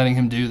parents letting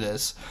him do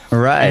this?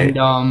 Right.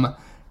 And,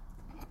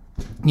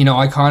 you know,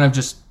 I kind of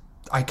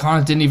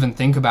didn't even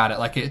think about it.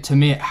 Like, to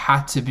me, it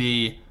had to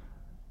be,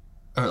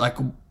 like,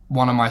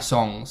 one of my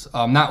songs.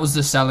 That was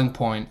the selling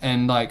point.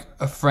 And, like,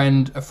 a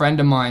friend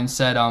of mine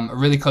said, a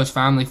really close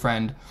family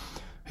friend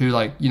who,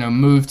 like, you know,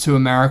 moved to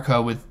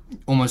America with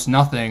almost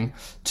nothing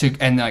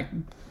and like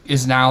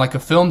is now like a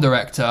film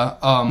director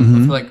for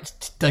like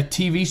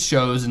TV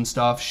shows and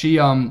stuff. She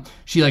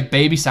like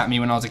babysat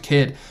me when I was a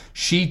kid.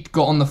 She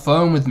got on the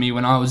phone with me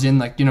when I was in,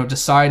 like, you know,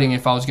 deciding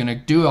if I was going to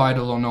do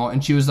Idol or not.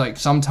 And she was like,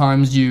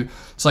 sometimes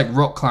it's like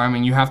rock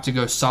climbing, you have to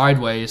go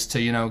sideways to,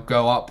 you know,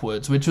 go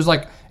upwards, which was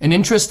like an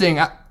interesting,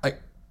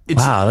 like,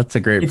 wow, that's a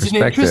great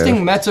perspective.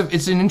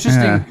 It's an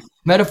interesting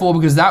metaphor,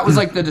 because that was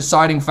like the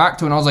deciding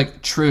factor. And I was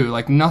like, true,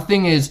 like,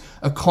 nothing is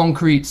a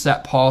concrete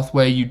set path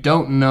where you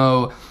don't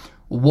know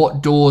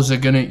what doors are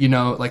going to, you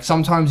know, like,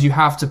 sometimes you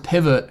have to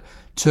pivot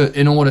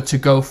in order to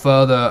go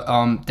further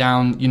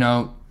down, you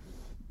know,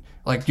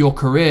 like, your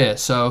career.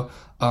 So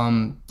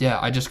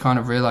I just kind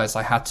of realized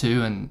I had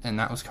to, and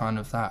that was kind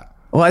of that.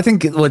 Well, I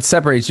think what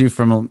separates you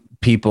from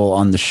people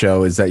on the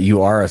show is that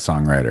you are a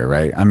songwriter,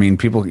 right? I mean,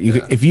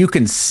 if you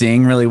can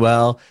sing really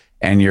well,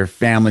 and your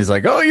family's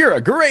like, oh, you're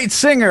a great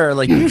singer,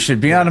 like, you should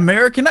be on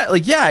American Idol.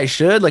 Like, yeah, I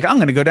should. Like, I'm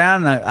gonna go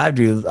down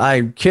and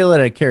I kill it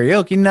at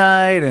karaoke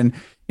night, and,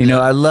 you know,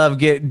 I love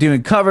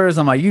doing covers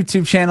on my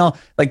YouTube channel.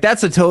 Like,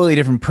 that's a totally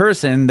different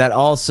person that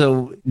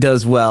also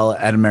does well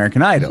at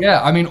American Idol.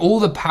 Yeah, I mean, all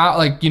the power,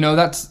 like, you know,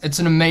 it's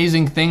an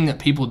amazing thing that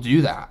people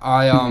do that.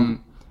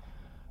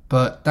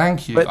 But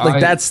thank you. But, like,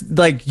 that's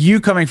like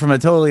you coming from a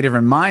totally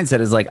different mindset,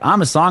 is like,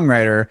 I'm a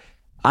songwriter.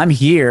 I'm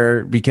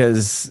here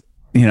because,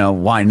 you know,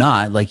 why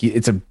not? Like,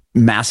 it's a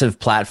massive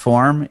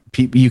platform.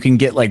 You can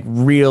get, like,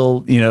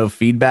 real, you know,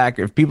 feedback.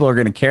 If people are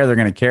going to care, they're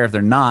going to care. If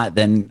they're not,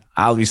 then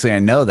obviously I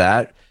know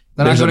that.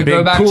 Then I got to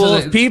go back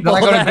to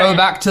go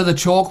back to the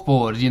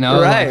chalkboard, you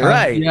know?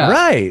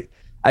 Right.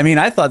 I mean,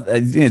 I thought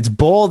it's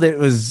bold. It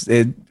was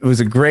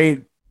a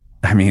great,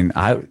 I mean,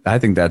 I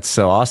think that's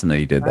so awesome that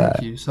you did that.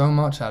 Thank you so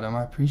much, Adam.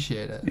 I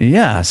appreciate it.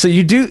 Yeah. So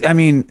you do, I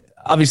mean,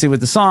 obviously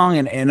with the song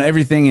and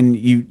everything, and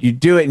you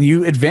do it, and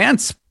you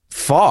advance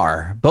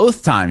far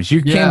both times.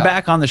 You came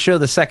back on the show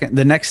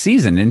the next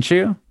season, didn't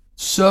you?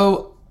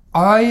 So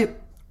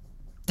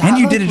and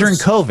you did it during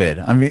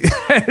COVID. I mean,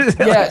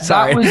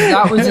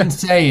 that was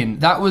insane.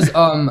 That was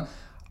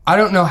I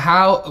don't know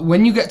how,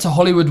 when you get to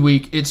Hollywood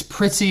Week, it's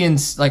pretty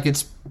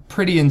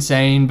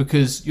insane,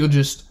 because you're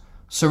just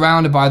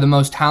surrounded by the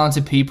most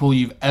talented people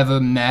you've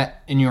ever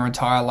met in your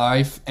entire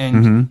life.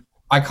 And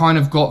I kind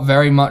of got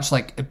very much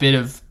like a bit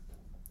of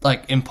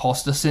like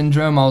imposter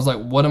syndrome. I was like,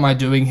 what am I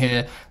doing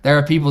here? There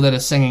are people that are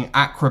singing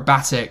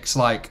acrobatics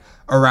like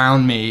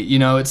around me. You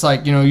know, it's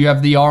like, you know, you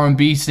have the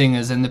R&B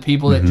singers and the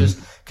people that just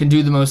can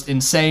do the most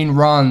insane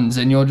runs,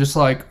 and you're just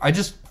like, I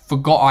just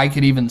forgot I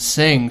could even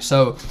sing.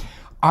 So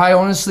I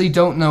honestly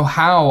don't know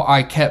how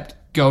I kept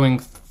going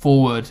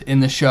forward in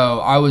the show.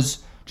 I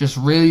was just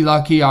really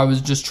lucky. I was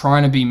just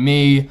trying to be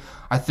me.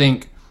 I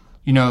think,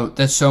 you know,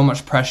 there's so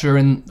much pressure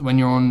when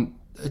you're on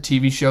a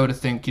TV show to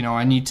think, you know,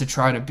 I need to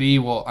try to be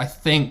what I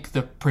think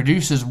the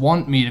producers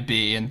want me to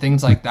be and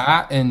things like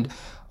that. And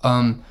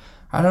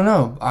I don't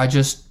know.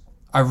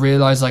 I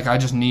realized like I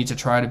just need to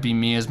try to be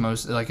me as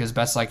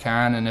best I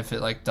can. And if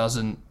it like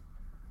doesn't,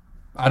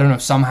 I don't know,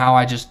 somehow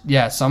I just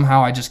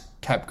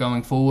kept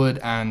going forward,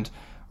 and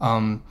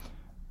I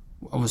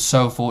was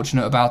so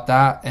fortunate about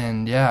that.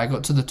 And yeah, I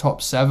got to the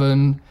top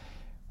 7,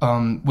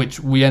 which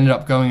we ended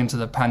up going into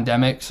the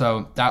pandemic.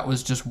 So that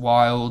was just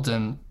wild.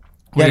 And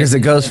yeah, because it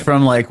goes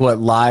from like what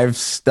live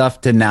stuff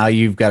to now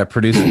you've got to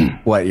produce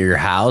what, your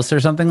house or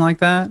something like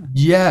that.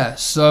 Yeah.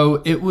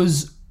 So it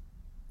was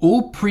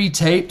all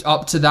pre-taped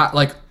up to that.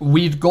 Like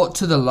we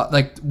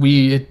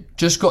had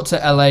just got to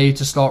LA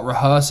to start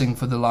rehearsing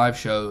for the live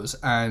shows,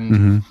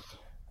 and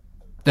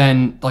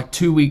then like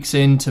 2 weeks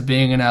into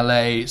being in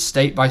LA,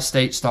 state by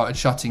state started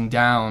shutting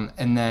down,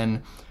 and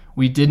then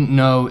we didn't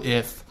know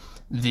if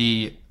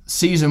the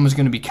season was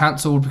going to be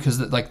cancelled because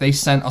like they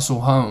sent us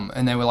all home,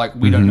 and they were like,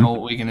 we don't know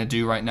what we're going to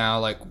do right now,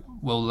 like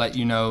we'll let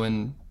you know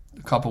in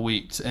a couple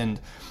weeks. And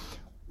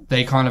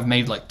they kind of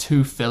made like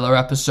 2 filler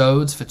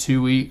episodes for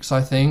 2 weeks,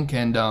 I think,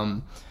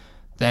 and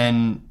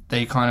then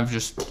they kind of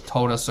just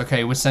told us,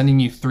 okay, we're sending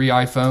you 3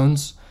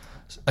 iPhones,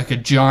 like a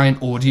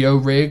giant audio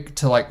rig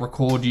to like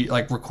record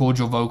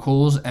your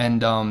vocals,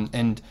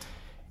 and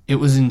it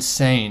was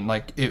insane.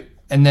 Like it,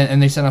 and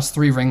they sent us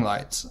 3 ring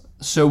lights.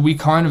 So we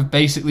kind of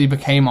basically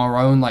became our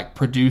own like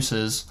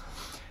producers,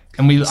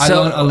 and I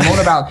learned a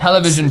lot about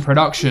television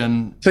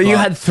production. So you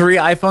had 3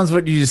 iPhones,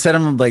 but you just set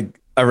them like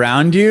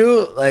around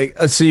you, like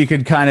so you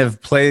could kind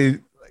of play.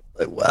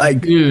 Like,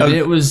 dude,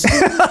 it was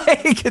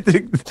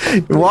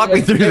walk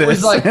me through this. It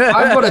was like,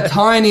 I've got a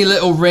tiny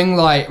little ring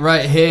light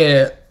right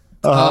here.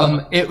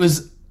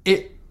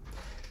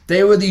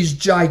 They were these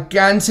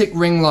gigantic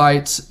ring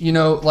lights, you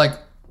know, like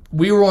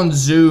we were on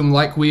Zoom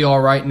like we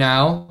are right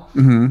now.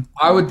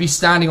 I would be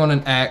standing on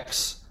an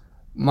X.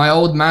 My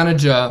old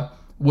manager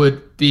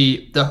would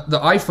be, the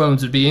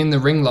iPhones would be in the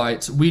ring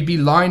lights. We'd be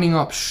lining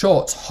up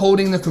shots,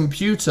 holding the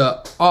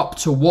computer up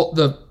to what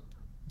the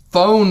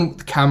phone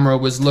camera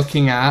was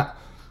looking at,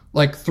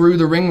 like through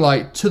the ring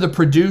light, to the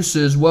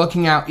producers,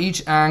 working out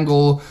each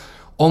angle.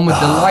 On with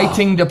the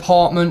lighting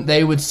department,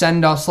 they would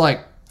send us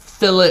like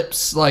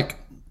Philips, like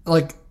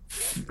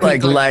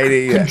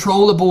lighting,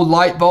 controllable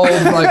light bulb.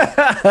 Like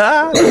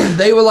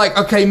they were like,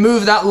 okay,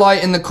 move that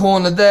light in the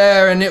corner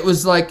there, and it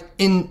was like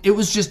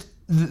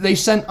they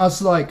sent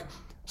us like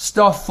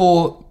stuff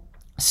for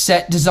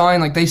set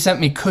design. Like they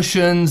sent me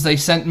cushions. They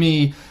sent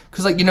me,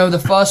 because like, you know, the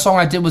first song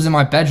I did was in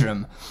my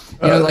bedroom.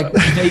 You know, like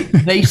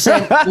they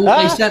sent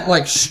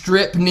like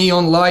strip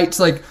neon lights.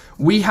 Like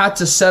we had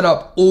to set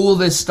up all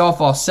this stuff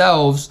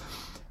ourselves,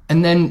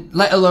 and then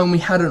let alone we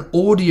had an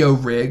audio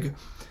rig.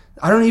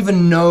 I don't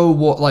even know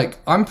what, like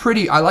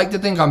I like to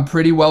think I'm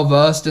pretty well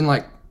versed in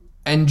like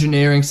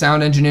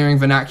sound engineering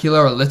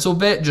vernacular a little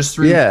bit, just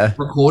through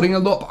recording a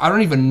lot. But I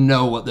don't even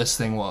know what this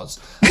thing was.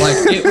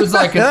 Like it was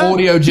like an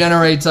audio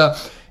generator.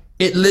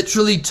 It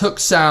literally took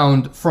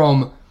sound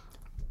from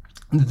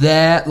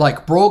their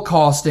like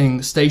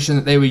broadcasting station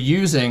that they were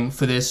using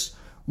for this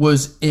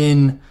was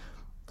in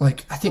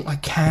like, I think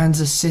like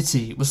Kansas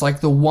City. It was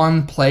like the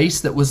one place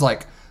that was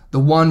like the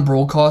one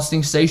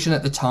broadcasting station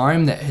at the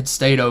time that had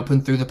stayed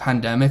open through the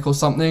pandemic or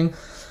something.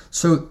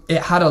 So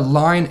it had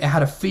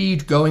a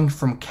feed going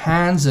from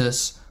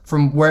Kansas,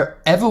 from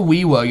wherever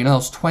we were, you know, there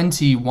was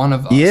 21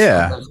 of us.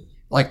 Yeah.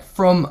 Like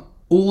from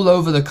all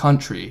over the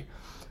country,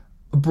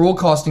 a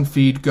broadcasting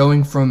feed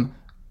going from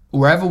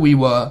wherever we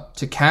were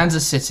to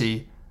Kansas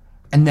City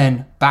and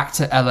then back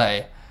to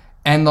LA.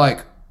 And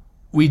like,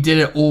 we did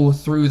it all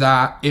through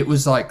that. It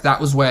was like, that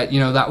was where, you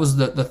know, that was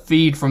the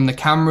feed from the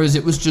cameras.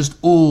 It was just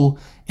all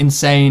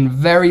insane,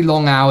 very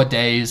long hour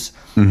days.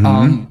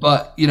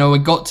 But you know, we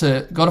got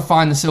to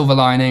find the silver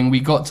lining.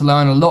 We got to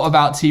learn a lot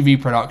about TV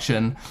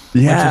production,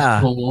 which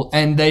is cool.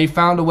 And they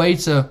found a way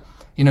to,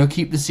 you know,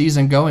 keep the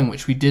season going,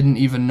 which we didn't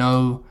even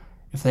know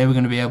if they were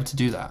going to be able to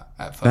do that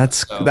at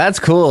first. That's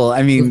cool.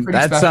 I mean,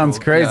 that special. Sounds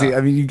crazy. Yeah.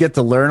 I mean, you get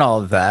to learn all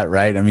of that,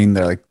 right? I mean,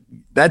 they're like,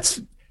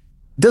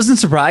 doesn't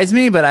surprise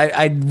me, but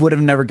I would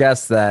have never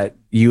guessed that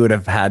you would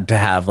have had to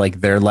have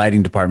like their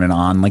lighting department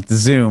on like the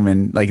Zoom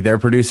and like their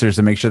producers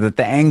to make sure that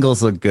the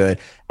angles look good.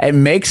 It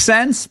makes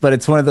sense, but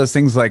it's one of those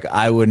things like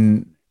I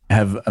wouldn't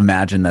have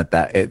imagined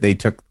they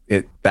took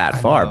it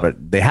that far,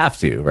 but they have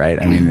to,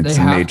 right? I mean, it's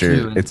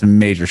a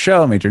major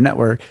show, major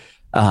network.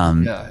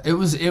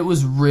 It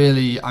was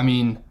really, I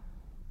mean,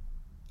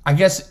 I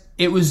guess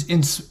it was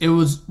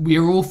we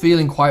were all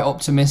feeling quite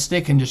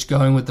optimistic and just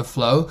going with the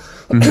flow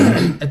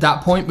at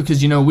that point,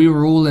 because, you know, we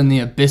were all in the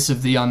abyss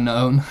of the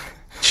unknown.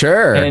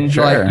 Sure. And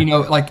like, you know,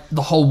 like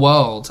the whole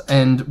world.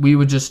 And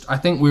I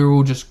think we were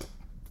all just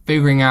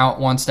figuring out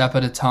one step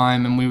at a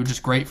time, and we were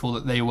just grateful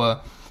that they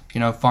were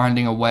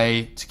finding a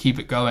way to keep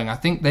it going. I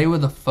think they were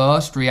the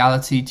first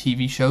reality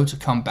TV show to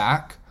come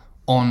back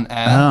on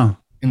air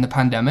in the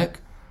pandemic.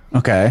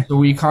 Okay. So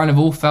we kind of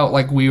all felt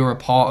like we were a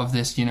part of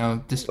this,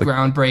 this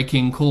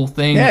groundbreaking, cool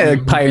thing. Yeah,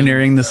 like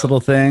pioneering this little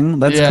thing.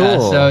 That's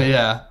cool. So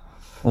yeah.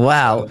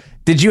 Wow.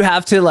 Did you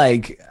have to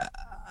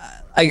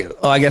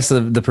I guess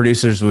the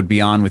producers would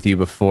be on with you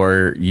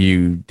before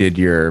you did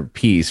your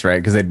piece, right?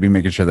 Because they'd be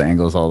making sure the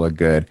angles all look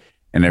good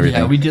and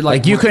everything. Yeah, we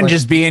did you couldn't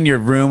just be in your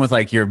room with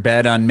your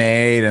bed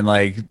unmade and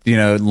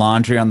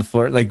laundry on the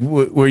floor.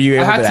 Were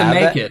you able to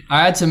make it?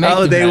 I had to make.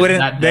 Oh, they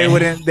wouldn't. They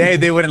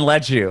wouldn't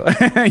let you.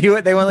 They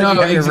wouldn't let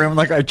you in your room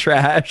like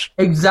trash.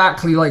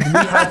 Exactly. We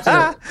had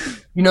to.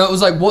 It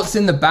was what's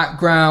in the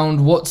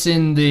background, what's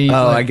in the.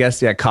 Oh, I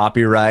guess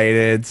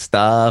copyrighted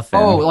stuff.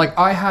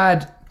 I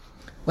had.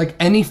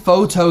 Any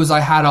photos I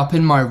had up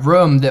in my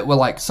room that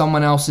were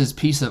someone else's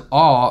piece of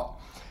art,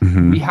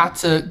 we had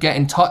to get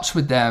in touch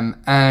with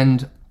them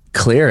and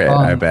clear it.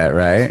 I bet,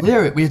 right?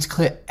 Clear it. We had to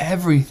clear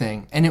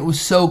everything, and it was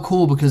so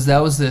cool because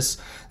there was this.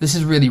 This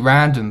is really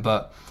random,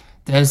 but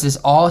there's this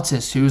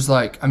artist who's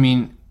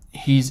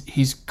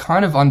he's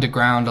kind of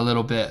underground a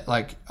little bit.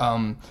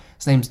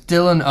 His name's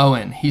Dylan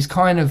Owen. He's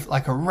kind of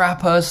like a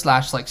rapper /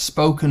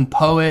 spoken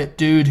poet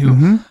dude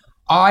who.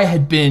 I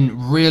had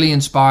been really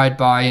inspired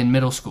by in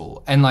middle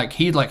school, and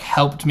he'd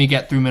helped me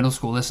get through middle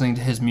school listening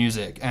to his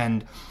music.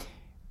 And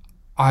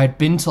I had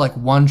been to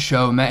one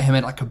show, met him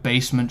at a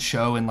basement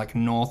show in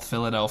North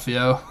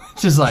Philadelphia,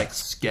 which is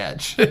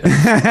sketch. But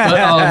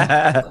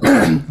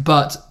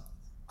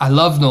I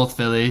love North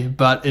Philly,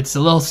 but it's a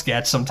little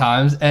sketch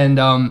sometimes. And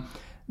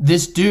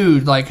this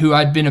dude, who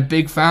I'd been a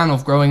big fan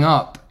of growing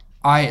up,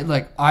 I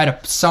had a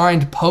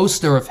signed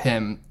poster of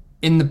him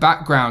in the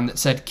background that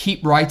said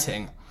 "Keep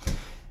Writing."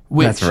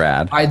 Which that's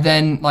rad. I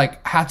then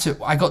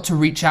I got to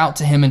reach out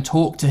to him and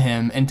talk to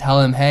him and tell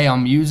him, hey,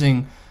 I'm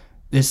using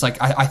this,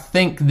 I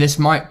think this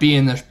might be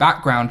in this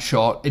background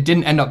shot. It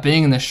didn't end up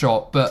being in this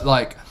shot, but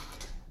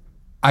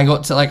I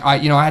got to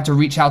I had to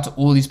reach out to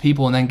all these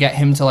people and then get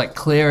him to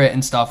clear it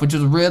and stuff, which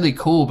was really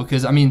cool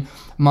because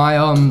my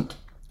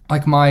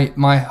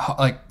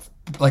my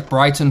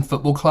Brighton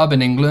Football Club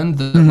in England,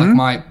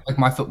 my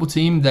football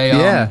team, they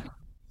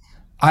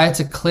I had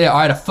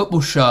a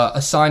football shirt,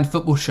 a signed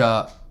football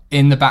shirt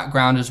in the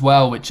background as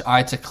well, which I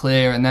had to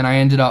clear. And then I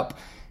ended up,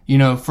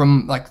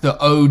 from the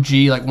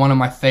OG, one of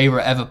my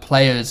favorite ever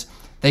players,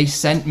 they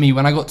sent me,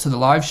 when I got to the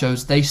live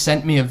shows, they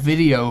sent me a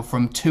video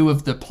from 2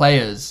 of the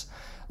players,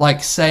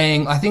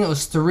 saying, I think it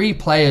was 3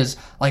 players,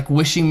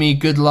 wishing me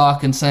good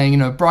luck and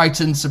saying,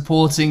 Brighton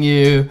supporting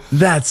you.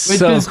 That's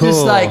so cool.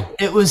 Just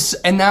it was,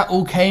 and that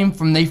all came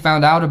from, they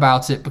found out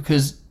about it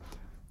because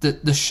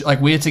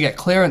we had to get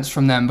clearance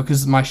from them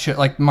because my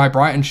shirt, my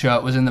Brighton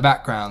shirt was in the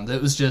background.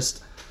 It was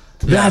just,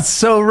 yeah. That's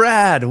so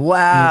rad.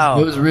 Wow.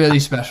 It was really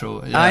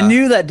special. Yeah. I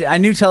knew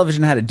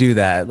television had to do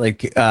that.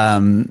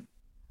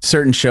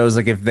 Certain shows,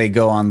 if they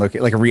go on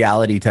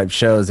reality type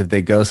shows, if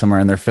they go somewhere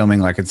and they're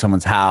filming in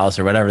someone's house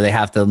or whatever, they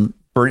have to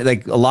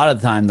bring, a lot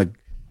of the time the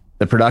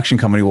production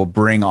company will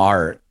bring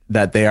art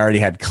that they already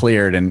had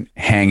cleared and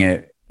hang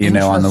it,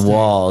 on the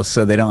wall,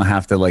 so they don't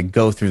have to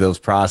go through those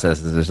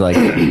processes. It's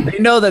they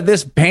know that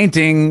this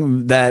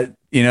painting that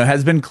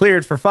has been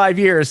cleared for 5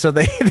 years, so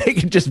they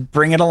can just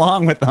bring it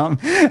along with them.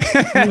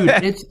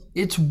 Dude,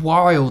 it's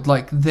wild.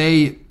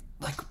 They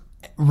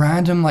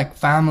random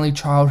family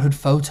childhood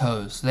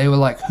photos. They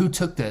were who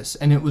took this?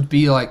 And it would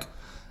be a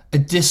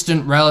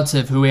distant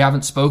relative who we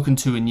haven't spoken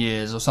to in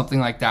years or something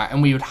like that,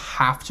 and we would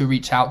have to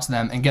reach out to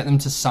them and get them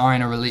to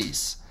sign a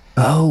release.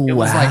 Oh, it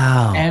was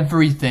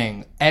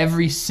everything,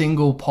 every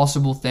single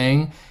possible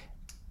thing.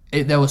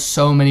 There were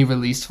so many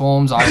release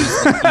forms. I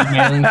was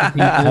emailing to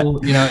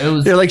people. It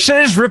was. They're should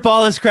I just rip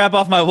all this crap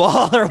off my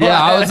wall or what? Yeah,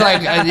 I was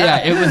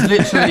it was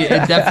literally.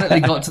 It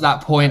definitely got to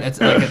that point at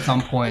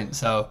some point.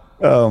 So.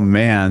 Oh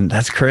man,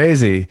 that's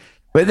crazy.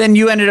 But then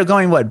you ended up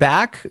going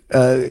back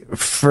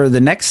for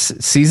the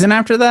next season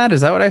after that?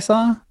 Is that what I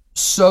saw?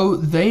 So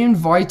they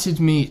invited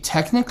me.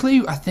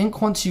 Technically, I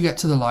think once you get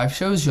to the live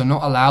shows, you're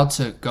not allowed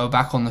to go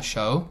back on the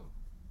show.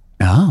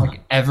 Oh.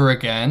 Ever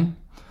again.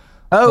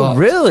 Oh, but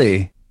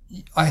really?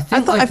 I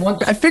think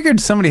I figured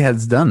somebody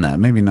has done that.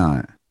 Maybe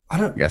not. I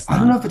don't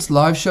know if it's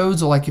live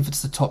shows or if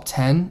it's the top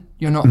 10.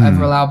 You're not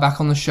ever allowed back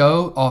on the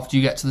show after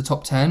you get to the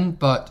top 10,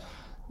 but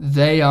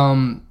they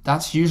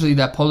that's usually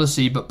their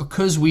policy. But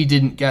because we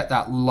didn't get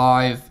that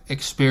live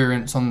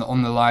experience on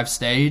the live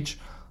stage,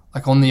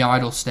 on the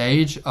Idol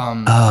stage,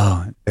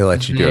 they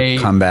let you do a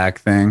comeback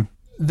thing.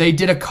 They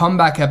did a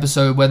comeback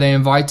episode where they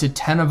invited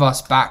 10 of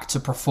us back to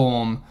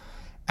perform,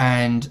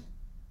 and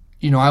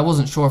I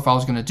wasn't sure if I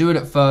was going to do it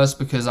at first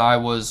because I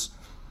was,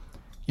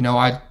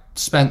 I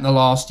spent the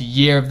last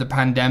year of the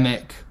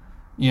pandemic,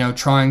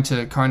 trying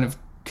to kind of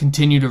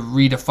continue to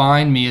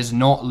redefine me as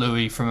not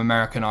Louis from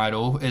American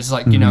Idol, as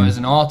as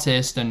an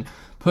artist, and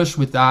push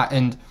with that.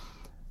 And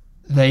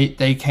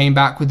they came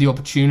back with the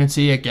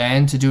opportunity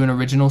again to do an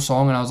original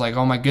song, and I was like,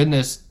 oh my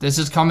goodness, this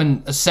is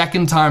coming a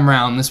second time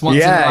round. This once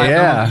in a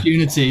lifetime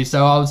opportunity.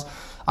 So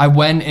I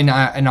went and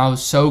I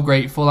was so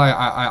grateful.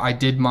 I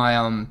did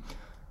my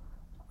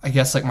I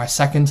guess like my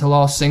second to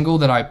last single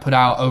that I put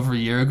out over a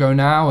year ago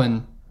now,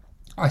 and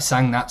I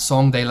sang that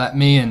song, They Let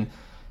Me, and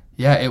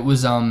yeah, it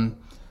was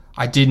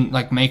I didn't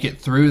like make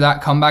it through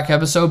that comeback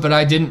episode, but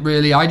I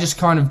just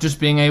kind of just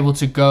being able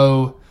to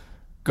go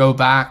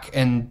back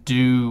and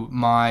do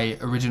my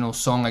original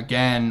song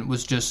again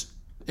was just,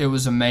 it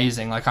was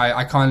amazing. Like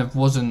I kind of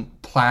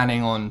wasn't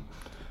planning on,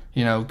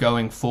 you know,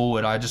 going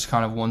forward. I just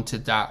kind of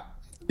wanted that.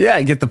 Yeah,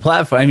 get the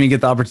platform. I mean,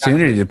 get the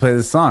opportunity to play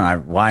the song.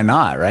 Why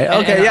not, right?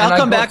 Okay, I'll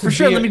come back for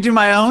sure. Let me do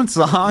my own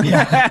song.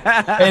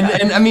 Yeah.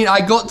 and I mean,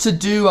 I got to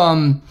do,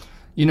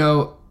 you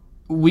know,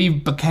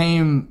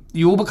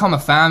 you all become a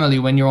family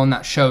when you're on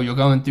that show. You're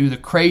going through the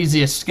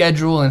craziest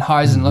schedule and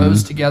highs and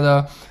lows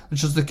together,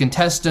 which was the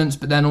contestants,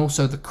 but then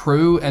also the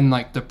crew and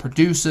like the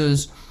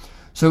producers.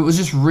 So it was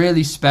just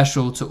really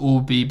special to all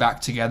be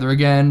back together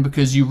again,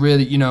 because you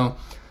really, you know,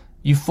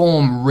 you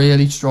form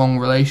really strong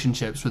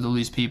relationships with all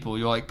these people.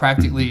 You're like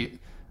practically,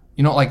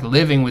 you're not like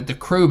living with the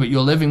crew, but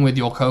you're living with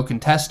your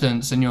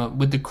co-contestants and you're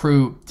with the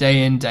crew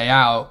day in, day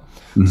out.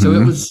 So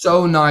it was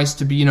so nice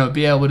to be, you know,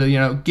 be able to, you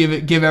know,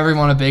 give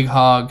everyone a big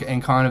hug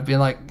and kind of be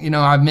like, you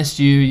know, I missed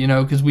you, you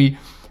know, because we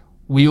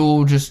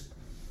all just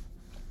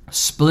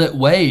split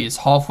ways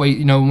halfway,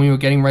 you know, when we were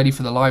getting ready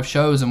for the live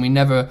shows, and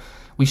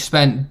we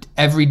spent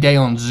every day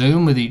on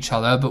Zoom with each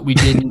other, but we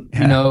didn't,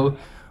 you know,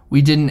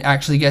 we didn't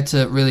actually get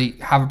to really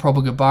have a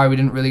proper goodbye. We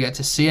didn't really get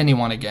to see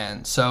anyone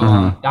again.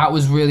 So that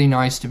was really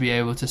nice to be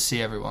able to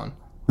see everyone.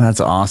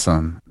 That's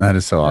awesome. That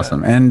is so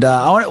awesome. And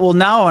now I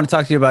want to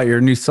talk to you about your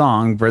new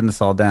song, Burn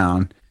This All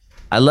Down.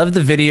 I love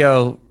the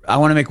video. I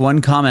want to make one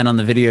comment on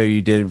the video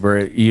you did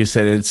where you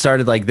said it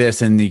started like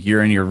this and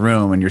you're in your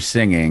room and you're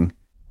singing.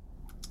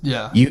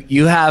 Yeah.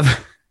 You have,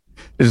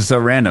 this is so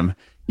random.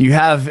 You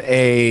have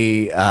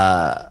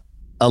a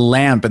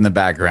lamp in the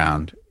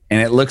background,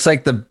 and it looks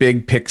like the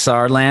big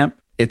Pixar lamp.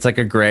 It's like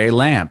a gray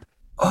lamp.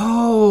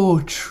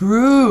 Oh,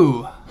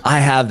 true. I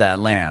have that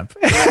lamp.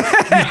 You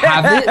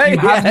have it? You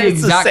have the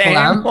exact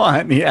lamp?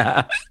 One,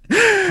 yeah.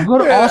 I've got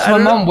to ask my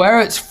mom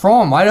where it's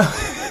from. I don't.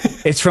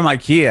 It's from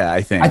IKEA,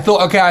 I think. I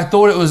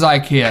thought it was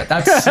IKEA.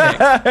 That's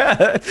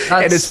sick.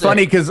 And it's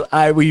funny because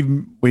we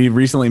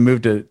recently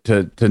moved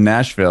to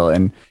Nashville,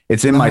 and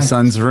it's in my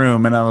son's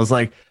room, and I was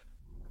like,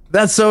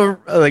 that's so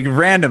like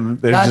random.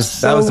 That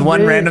was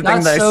one random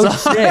thing that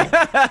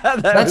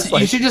I saw.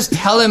 Sick. You should just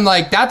tell him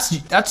like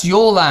that's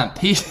your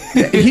lamp. You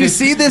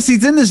see this?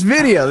 He's in this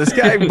video. This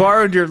guy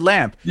borrowed your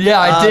lamp. Yeah,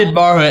 I did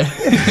borrow it.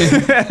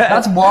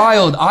 That's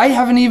wild. I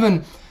didn't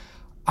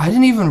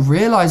even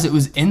realize it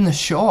was in the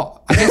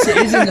shot. I guess it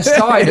is in the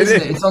side,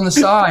 isn't it? It's on the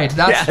side.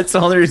 That's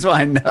the only reason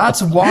why I know.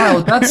 That's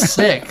wild. That's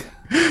sick.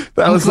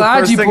 I'm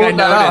glad you brought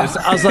that up.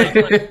 I was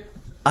like,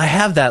 I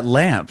have that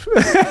lamp.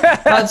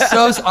 That's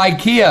so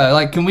IKEA.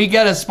 Like, can we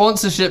get a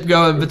sponsorship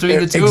going between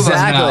the two of us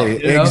now? You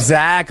know?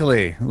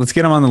 Exactly. Let's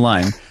get him on the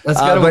line.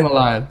 Let's get him on the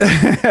line.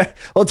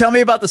 Well, tell me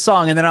about the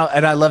song, and then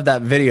I love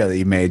that video that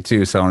you made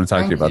too. So I want to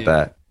talk to you about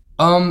that.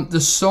 The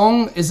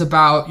song is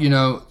about, you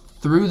know,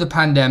 through the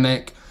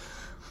pandemic.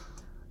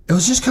 It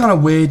was just kind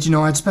of weird, you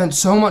know. I'd spent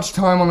so much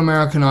time on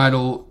American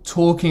Idol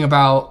talking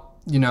about,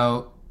 you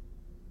know,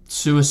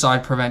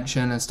 suicide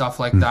prevention and stuff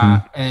like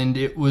that, and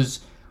it was.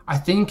 I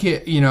think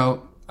you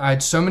know, I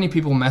had so many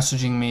people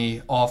messaging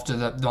me after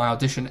my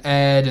audition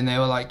aired, and they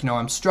were like, you know,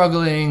 I'm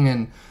struggling,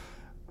 and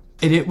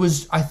it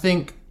was, I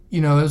think,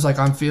 you know, it was like,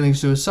 I'm feeling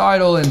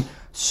suicidal, and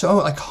so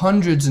like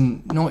hundreds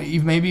and not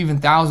even, maybe even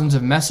thousands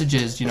of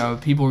messages, you know,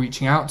 people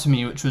reaching out to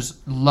me, which was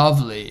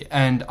lovely,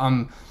 and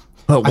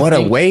But what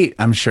a weight,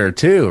 I'm sure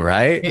too,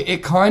 right?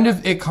 It kind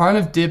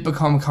of did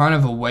become kind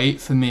of a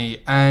weight for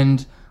me,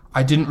 and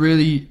I didn't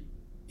really,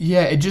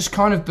 it just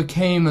kind of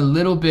became a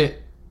little bit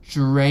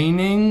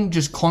draining,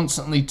 just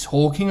constantly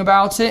talking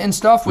about it and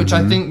stuff, which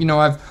I think, you know,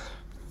 I've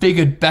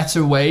figured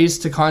better ways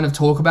to kind of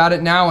talk about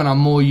it now, and I'm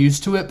more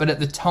used to it. But at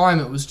the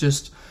time, it was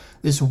just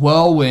this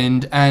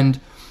whirlwind, and,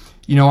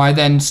 you know, I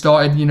then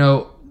started, you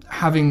know,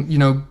 having, you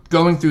know,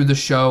 going through the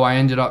show, I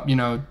ended up, you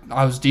know,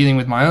 I was dealing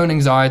with my own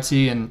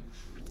anxiety, and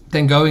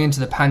then going into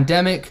the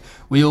pandemic,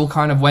 we all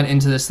kind of went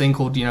into this thing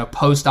called, you know,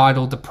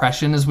 post-idol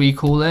depression, as we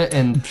call it.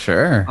 And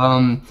sure.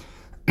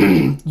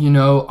 You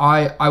know,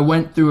 I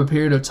went through a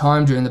period of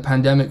time during the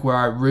pandemic where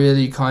I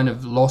really kind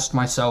of lost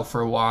myself for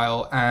a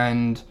while,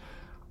 and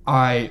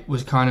I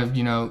was kind of,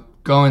 you know,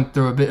 going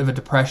through a bit of a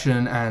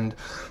depression and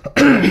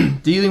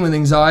dealing with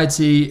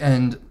anxiety,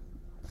 and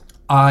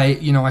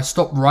I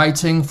stopped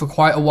writing for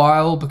quite a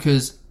while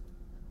because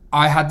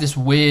I had this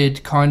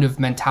weird kind of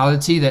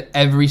mentality that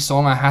every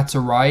song I had to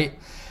write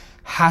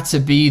had to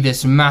be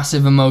this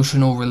massive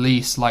emotional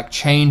release like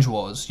Change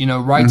was. You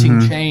know,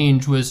 writing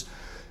Change was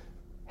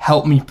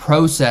helped me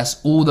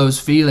process all those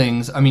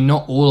feelings. I mean,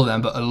 not all of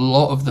them, but a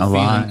lot of the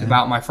feelings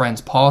about my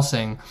friend's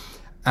passing.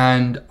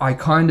 And I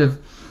kind of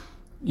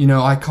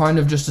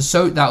just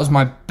associated that was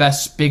my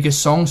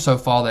biggest song so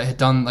far that had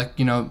done, like,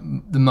 you know,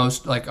 the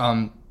most, like,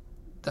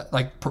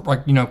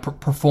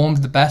 performed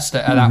the best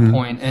at that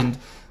point. And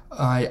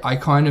I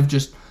kind of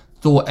just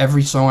thought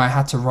every song I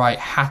had to write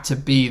had to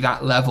be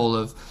that level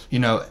of, you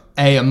know,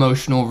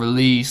 emotional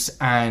release,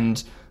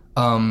 and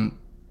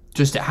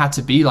just it had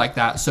to be like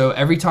that. So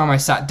every time I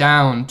sat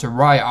down to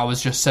write, I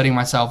was just setting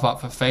myself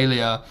up for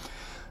failure.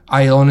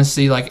 I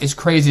honestly, like, as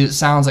crazy as it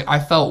sounds, like, I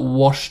felt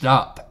washed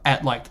up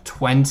at like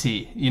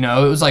 20, you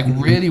know, it was like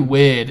really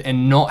weird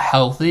and not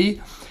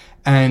healthy.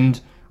 And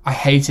I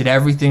hated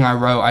everything I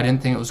wrote. I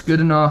didn't think it was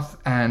good enough.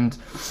 And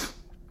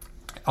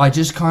I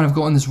just kind of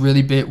got in this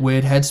really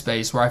weird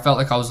headspace where I felt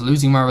like I was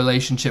losing my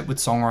relationship with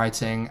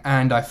songwriting,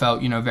 and I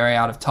felt, you know, very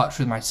out of touch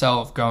with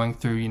myself, going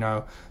through, you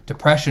know,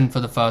 depression for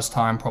the first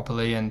time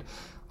properly. And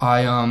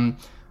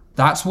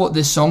that's what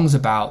this song's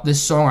about.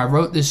 I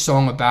wrote this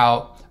song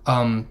about,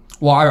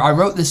 I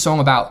wrote this song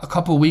about a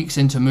couple of weeks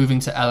into moving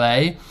to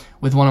LA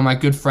with one of my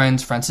good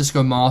friends,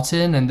 Francisco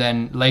Martin, and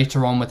then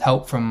later on with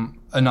help from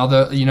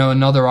another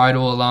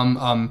Idol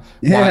alum,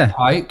 Wyatt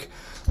Pike.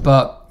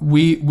 But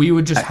we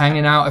were just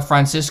hanging out at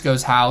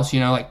Francisco's house, you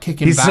know, like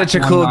kicking back. He's such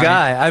a cool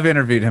guy. I've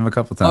interviewed him a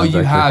couple times. Oh,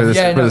 you have? For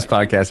this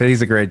podcast.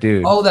 He's a great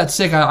dude. Oh, that's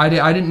sick. I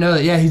didn't know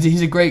that. Yeah,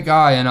 he's a great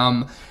guy.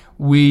 And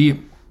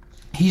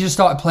he just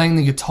started playing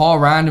the guitar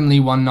randomly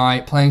one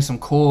night, playing some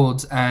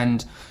chords,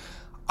 and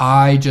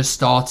I just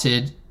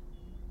started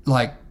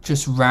like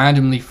just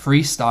randomly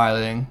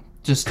freestyling,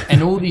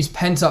 and all these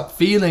pent up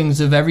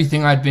feelings of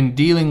everything I'd been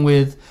dealing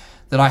with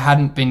that I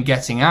hadn't been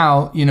getting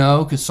out, you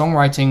know, because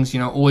songwriting's, you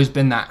know, always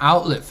been that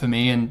outlet for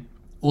me. And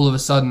all of a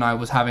sudden I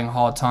was having a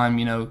hard time,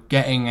 you know,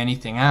 getting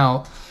anything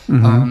out.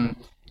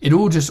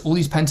 All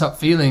these pent up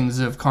feelings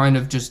of kind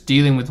of just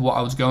dealing with what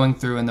I was going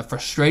through and the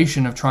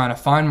frustration of trying to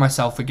find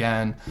myself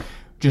again,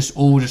 just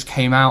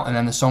came out, and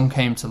then the song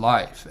came to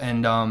life.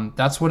 And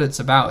that's what it's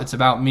about. It's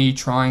about me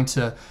trying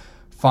to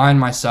find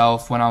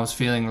myself when I was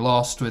feeling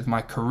lost with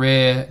my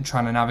career and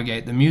trying to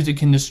navigate the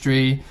music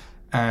industry,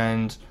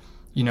 and,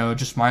 you know,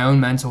 just my own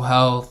mental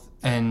health,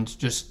 and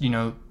just, you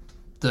know,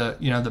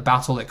 the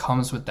battle that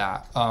comes with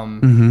that.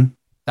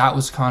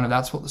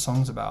 That's what the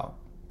song's about.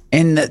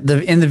 In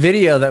the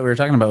video that we were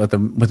talking about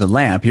with the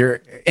lamp,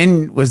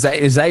 is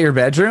that your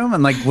bedroom?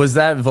 And like, was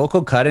that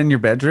vocal cut in your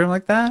bedroom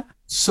like that?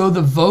 So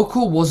the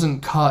vocal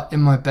wasn't cut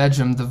in my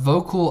bedroom.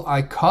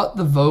 I cut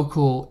the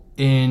vocal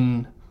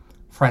in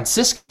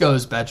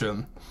Francisco's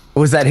bedroom.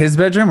 Was that his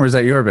bedroom or was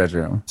that your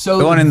bedroom? So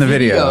the one in the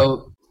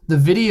video. The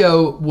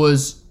video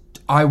was,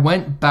 I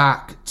went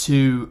back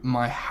to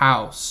my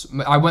house.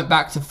 I went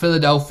back to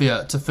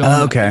Philadelphia to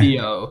film the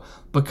video,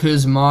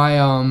 because my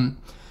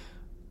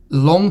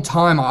long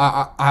time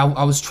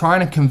I was trying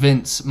to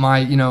convince my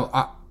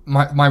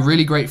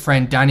really great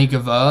friend Danny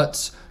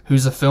Gewirtz,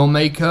 who's a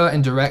filmmaker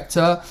and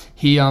director.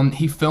 He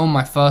filmed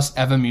my first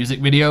ever music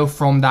video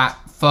from that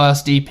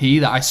first EP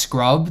that I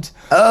scrubbed.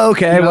 Oh,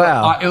 okay, you know,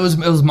 wow. It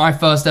was my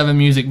first ever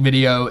music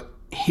video.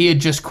 He had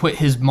just quit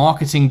his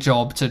marketing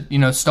job to, you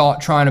know, start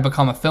trying to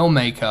become a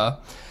filmmaker.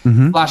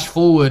 Flash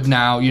forward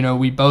now, you know,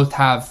 we both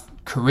have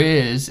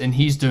careers, and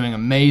he's doing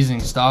amazing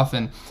stuff.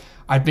 And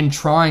I'd been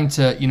trying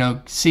to, you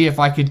know, see if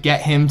I could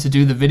get him to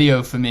do the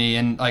video for me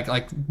and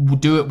like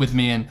do it with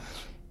me. And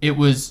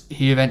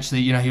he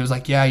eventually, you know, he was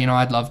like, yeah, you know,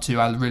 I'd love to.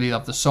 I really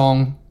love the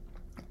song.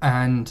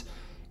 And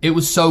it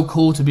was so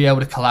cool to be able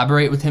to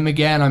collaborate with him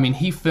again. I mean,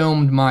 he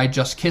filmed my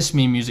Just Kiss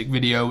Me music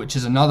video, which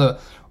is another,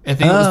 I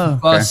think it was the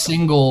first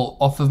single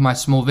off of my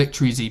Small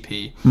Victories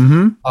EP.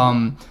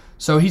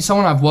 So he's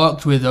someone I've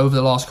worked with over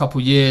the last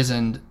couple of years,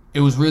 and it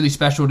was really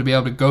special to be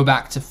able to go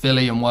back to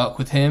Philly and work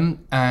with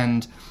him.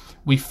 And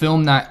we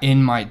filmed that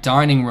in my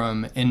dining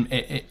room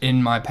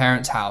in my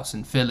parents' house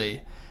in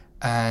Philly.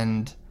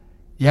 And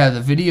yeah,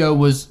 the video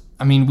was,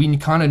 I mean, we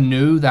kind of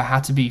knew there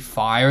had to be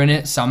fire in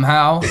it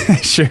somehow.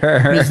 Sure.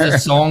 Because the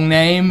song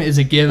name is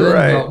a given.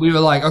 Right. But we were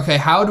like, okay,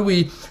 how do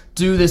we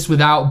do this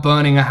without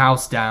burning a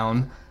house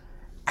down?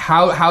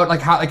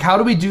 How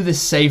do we do this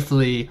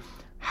safely?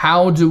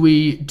 How do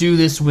we do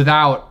this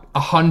without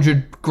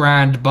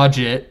 $100,000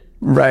 budget?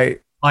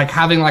 Right. Like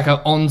having like an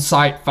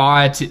on-site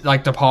fire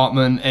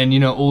department and, you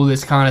know, all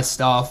this kind of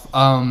stuff.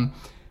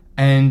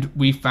 And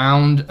we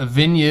found a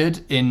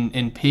vineyard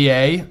in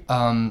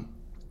PA.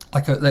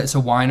 It's a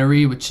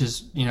winery, which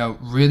is, you know,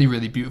 really,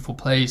 really beautiful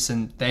place,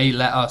 and they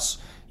let us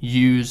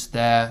use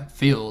their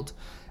field.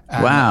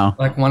 Wow.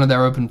 Like one of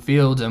their open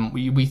fields, and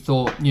we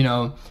thought, you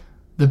know,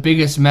 the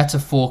biggest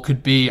metaphor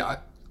could be, I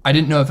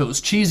didn't know if it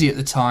was cheesy at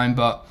the time,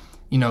 but,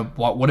 you know,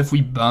 what if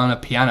we burn a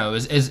piano?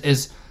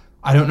 Is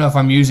I don't know if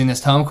I'm using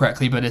this term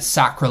correctly, but as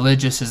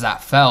sacrilegious as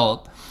that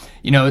felt,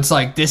 you know, it's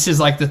like, this is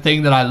like the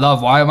thing that I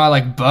love. Why am I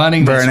like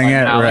burning this right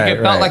now? Like,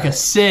 it felt like a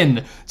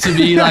sin to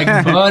be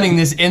like burning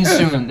this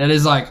instrument that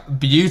is like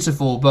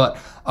beautiful. But,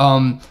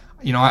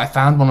 you know, I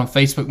found one on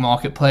Facebook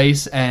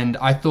Marketplace, and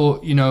I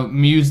thought, you know,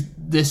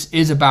 this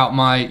is about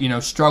my, you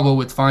know, struggle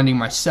with finding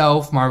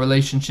myself, my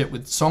relationship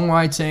with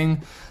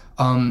songwriting.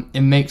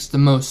 It makes the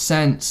most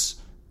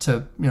sense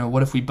to, you know,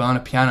 what if we burn a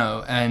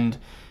piano? And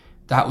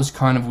that was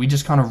we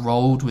just kind of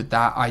rolled with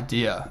that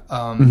idea.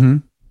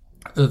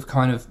 Of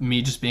kind of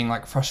me just being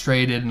like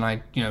frustrated and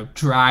like, you know,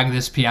 drag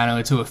this piano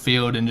into a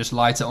field and just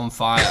light it on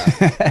fire.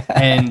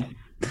 And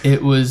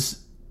it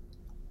was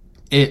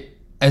it,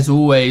 as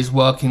always,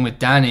 working with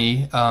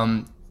Danny,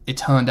 it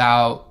turned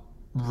out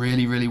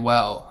really, really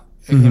well.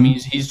 I mean,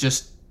 he's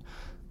just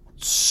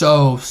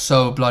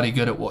so bloody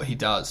good at what he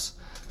does.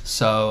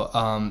 So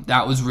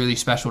that was really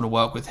special to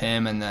work with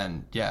him, and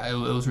then it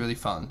was really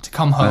fun to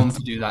come home to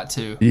do that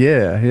too.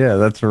 Yeah,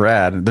 that's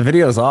rad. The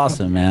video is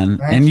awesome, man.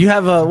 And you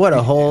have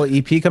a whole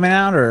EP coming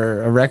out,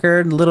 or a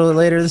record a little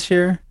later this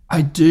year?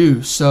 I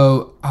do.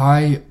 So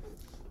I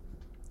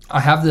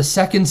have the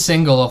second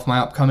single of my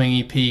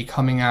upcoming EP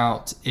coming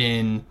out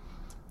in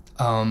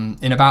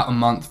about a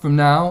month from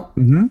now,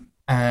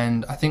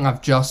 and I think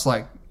I've just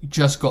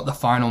got the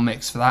final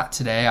mix for that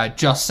today. I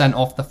just sent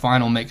off the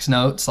final mix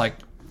notes like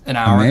an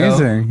hour ago.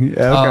 Amazing.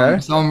 Yeah,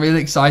 okay. So I'm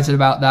really excited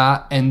about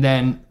that. And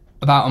then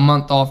about a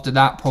month after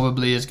that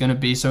probably is going to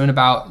be, so in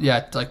about,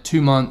 like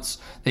 2 months,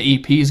 the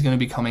EP is going to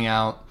be coming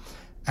out.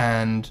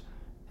 And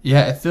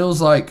it feels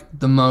like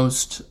the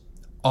most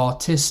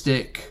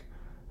artistic,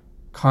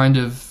 kind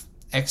of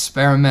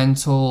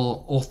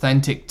experimental,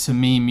 authentic to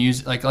me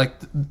music, like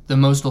the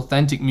most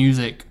authentic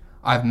music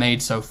I've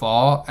made so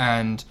far.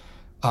 And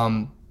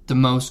the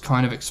most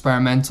kind of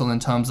experimental in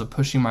terms of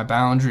pushing my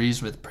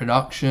boundaries with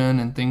production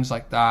and things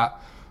like that,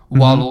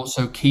 while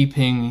also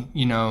keeping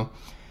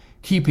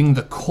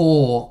the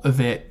core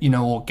of it,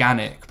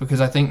 organic,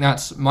 because I think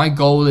that's my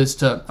goal is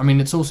to, I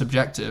mean, it's all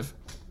subjective,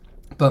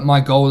 but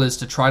my goal is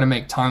to try to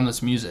make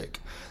timeless music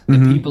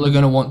that people are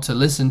going to want to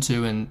listen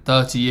to in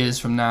 30 years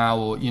from now,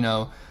 or,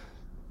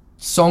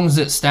 songs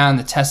that stand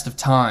the test of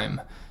time.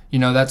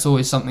 That's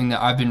always something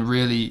that I've been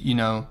really,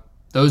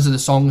 those are the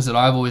songs that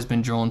I've always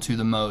been drawn to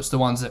the most, the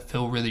ones that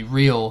feel really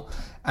real.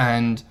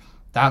 And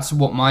that's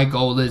what my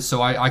goal is.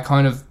 So I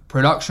kind of,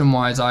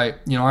 production-wise, I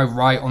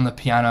write on the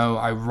piano,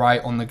 I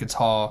write on the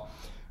guitar.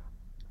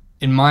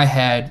 In my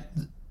head,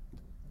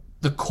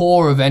 the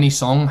core of any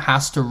song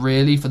has to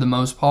really, for the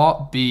most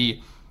part,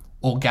 be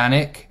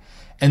organic.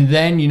 And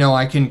then,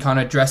 I can kind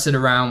of dress it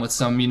around with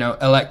some,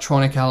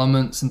 electronic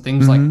elements and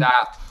things like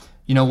that.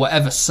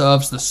 Whatever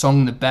serves the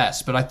song the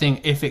best. But I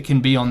think if it can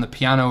be on the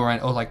piano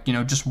or like,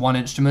 just one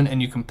instrument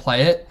and you can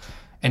play it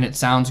and it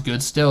sounds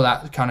good still,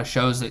 that kind of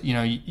shows that,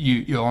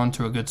 you're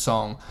onto a good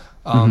song.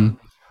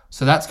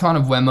 So that's kind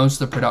of where most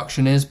of the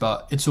production is,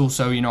 but it's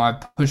also,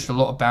 I've pushed a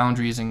lot of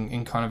boundaries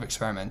in kind of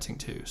experimenting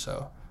too.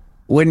 So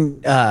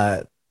when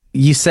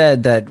you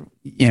said that,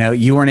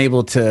 you weren't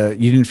able to,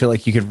 you didn't feel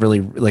like you could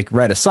really like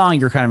write a song,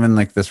 you're kind of in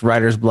like this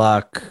writer's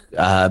block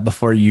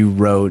before you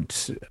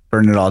wrote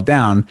Burn It All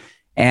Down.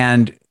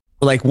 And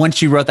like,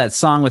 once you wrote that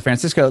song with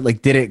Francisco,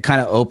 like, did it kind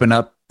of open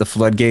up the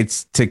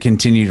floodgates to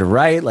continue to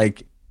write?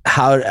 Like,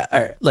 how,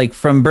 like,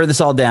 from Burn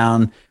This All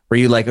Down, were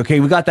you like,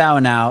 okay, we got that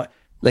one out,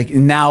 like,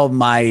 now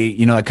my,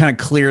 I kind of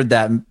cleared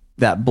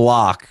that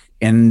block,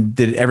 and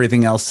did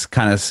everything else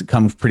kind of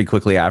come pretty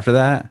quickly after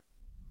that?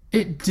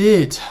 It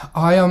did.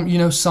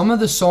 I some of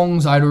the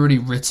songs I'd already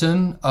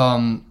written,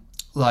 I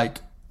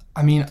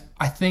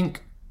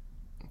think,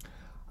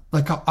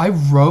 like, I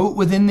wrote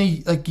within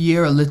the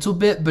year a little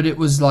bit, but it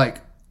was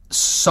like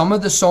some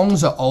of the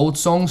songs are old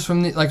songs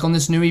from the, like, on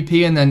this new EP,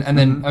 and then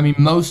I mean,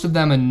 most of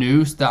them are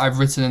new that I've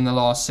written in the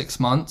last 6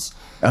 months.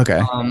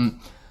 Okay.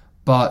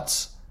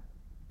 But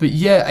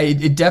yeah,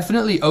 it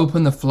definitely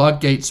opened the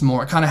floodgates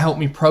more. It kind of helped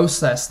me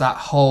process that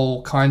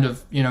whole kind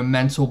of,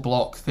 mental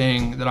block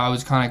thing that I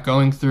was kind of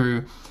going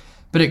through.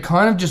 But it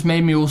kind of just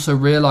made me also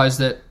realize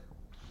that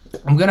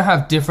I'm going to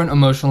have different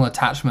emotional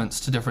attachments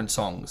to different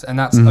songs, and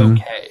that's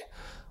okay.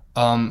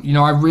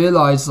 I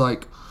realized,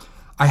 like,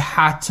 I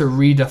had to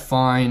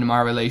redefine my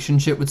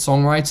relationship with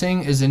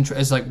songwriting,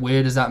 as like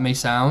weird as that may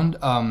sound.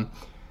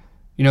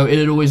 It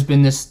had always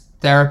been this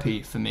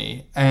therapy for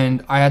me,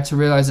 and I had to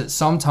realize that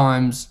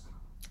sometimes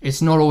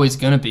it's not always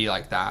going to be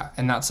like that,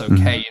 and that's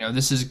okay.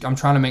 I'm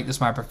trying to make this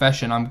my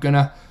profession. I'm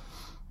gonna,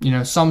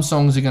 some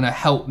songs are going to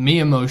help me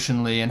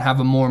emotionally and have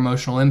a more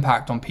emotional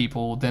impact on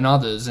people than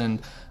others,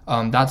 and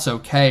that's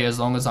okay as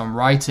long as I'm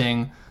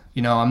writing.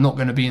 I'm not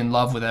going to be in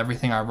love with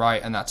everything I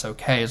write, and that's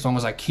okay as long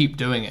as I keep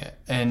doing it.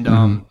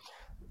 And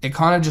it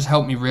kind of just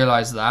helped me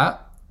realize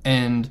that,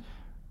 and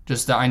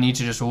just that I need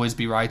to just always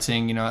be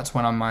writing. That's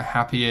when I'm my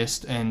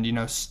happiest, and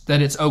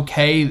that it's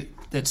okay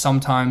that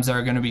sometimes there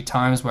are going to be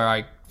times where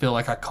I feel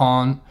like I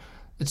can't.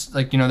 It's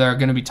like, there are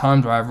going to be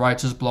times where I have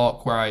writer's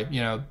block, where I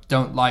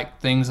don't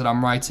like things that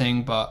I'm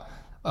writing, but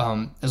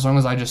as long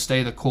as I just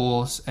stay the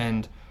course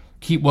and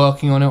keep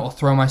working on it, or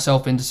throw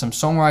myself into some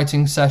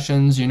songwriting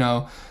sessions,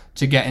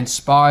 to get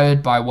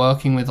inspired by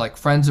working with like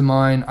friends of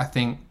mine, I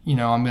think,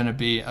 I'm going to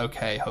be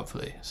okay,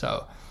 hopefully.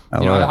 So,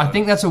 I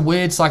think that's a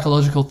weird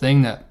psychological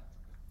thing that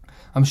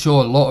I'm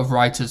sure a lot of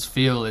writers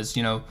feel is,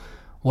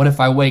 what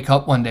if I wake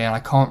up one day and I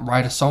can't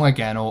write a song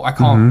again, or I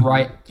can't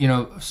write,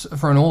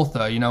 for an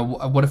author,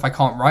 what if I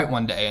can't write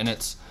one day? And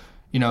it's,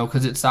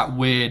 because it's that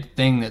weird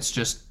thing that's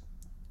just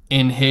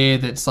in here,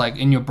 that's like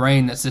in your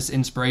brain, that's this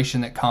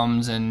inspiration that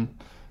comes, and,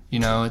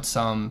 it's,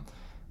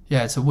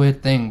 it's a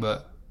weird thing,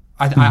 but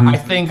I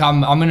think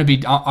I'm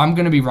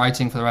gonna be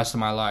writing for the rest of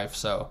my life.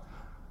 So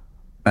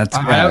That's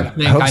good. I don't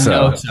think I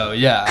know so.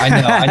 Yeah, I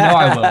know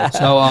I will.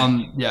 So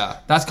yeah,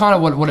 that's kind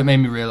of what it made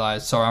me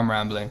realize. Sorry, I'm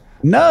rambling.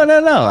 No.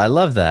 I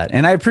love that.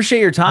 And I appreciate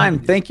your time.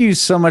 Thank you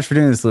so much for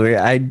doing this, Louis.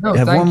 I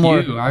have one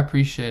more. I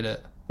appreciate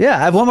it. Yeah,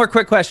 I have one more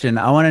quick question.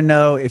 I want to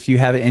know if you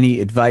have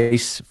any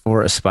advice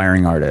for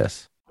aspiring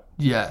artists.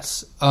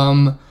 Yes.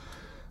 I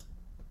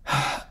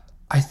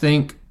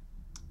think,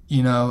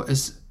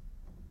 is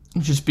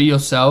just be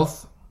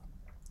yourself.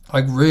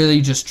 Like,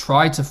 really just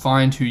try to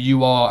find who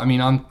you are. I mean,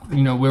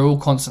 we're all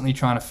constantly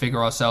trying to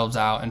figure ourselves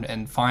out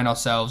and find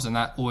ourselves, and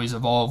that always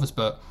evolves,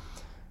 but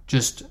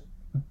just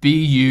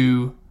be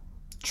you.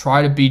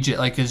 Try to be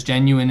like as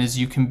genuine as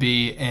you can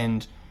be,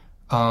 and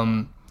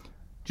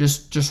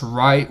just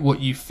write what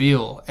you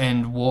feel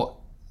and what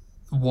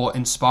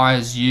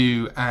inspires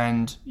you,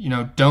 and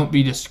don't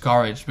be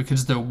discouraged,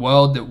 because the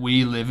world that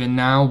we live in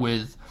now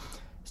with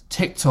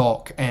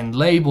TikTok and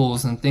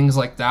labels and things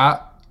like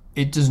that,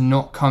 it does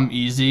not come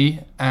easy.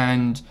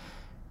 And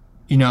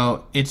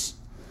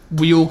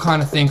we all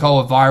kind of think,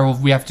 oh, viral,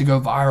 we have to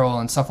go viral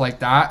and stuff like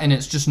that, and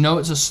it's just, no,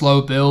 it's a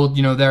slow build.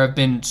 There have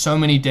been so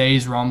many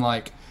days where I'm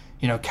like,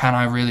 can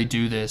I really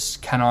do this?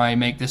 Can I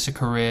make this a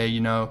career?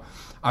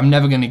 I'm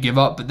never going to give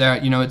up, but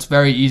it's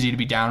very easy to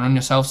be down on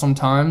yourself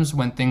sometimes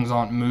when things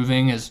aren't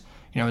moving as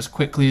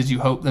quickly as you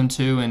hope them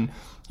to. And,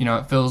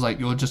 it feels like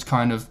you're just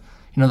kind of,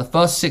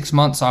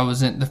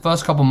 the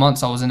first couple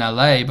months I was in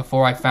LA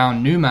before I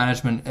found new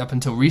management up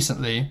until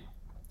recently,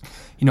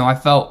 I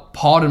felt,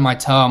 pardon my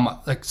term,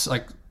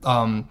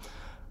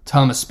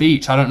 term of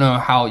speech. I don't know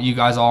how you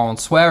guys are on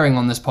swearing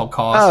on this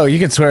podcast. Oh, you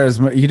can swear you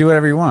can do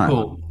whatever you want.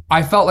 Cool.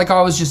 I felt like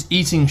I was just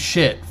eating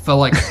shit for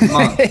like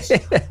months,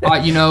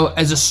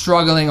 as a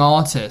struggling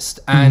artist,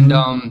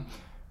 and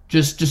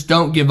just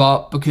don't give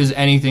up, because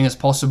anything is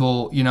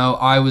possible.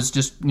 I was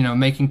just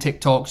making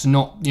TikToks,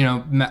 not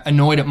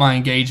annoyed at my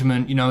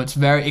engagement.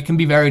 It can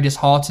be very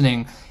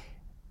disheartening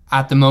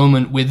at the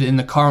moment within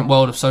the current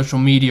world of social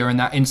media and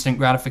that instant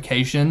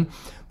gratification.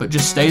 But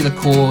just stay the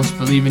course,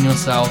 believe in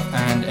yourself,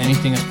 and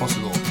anything is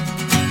possible.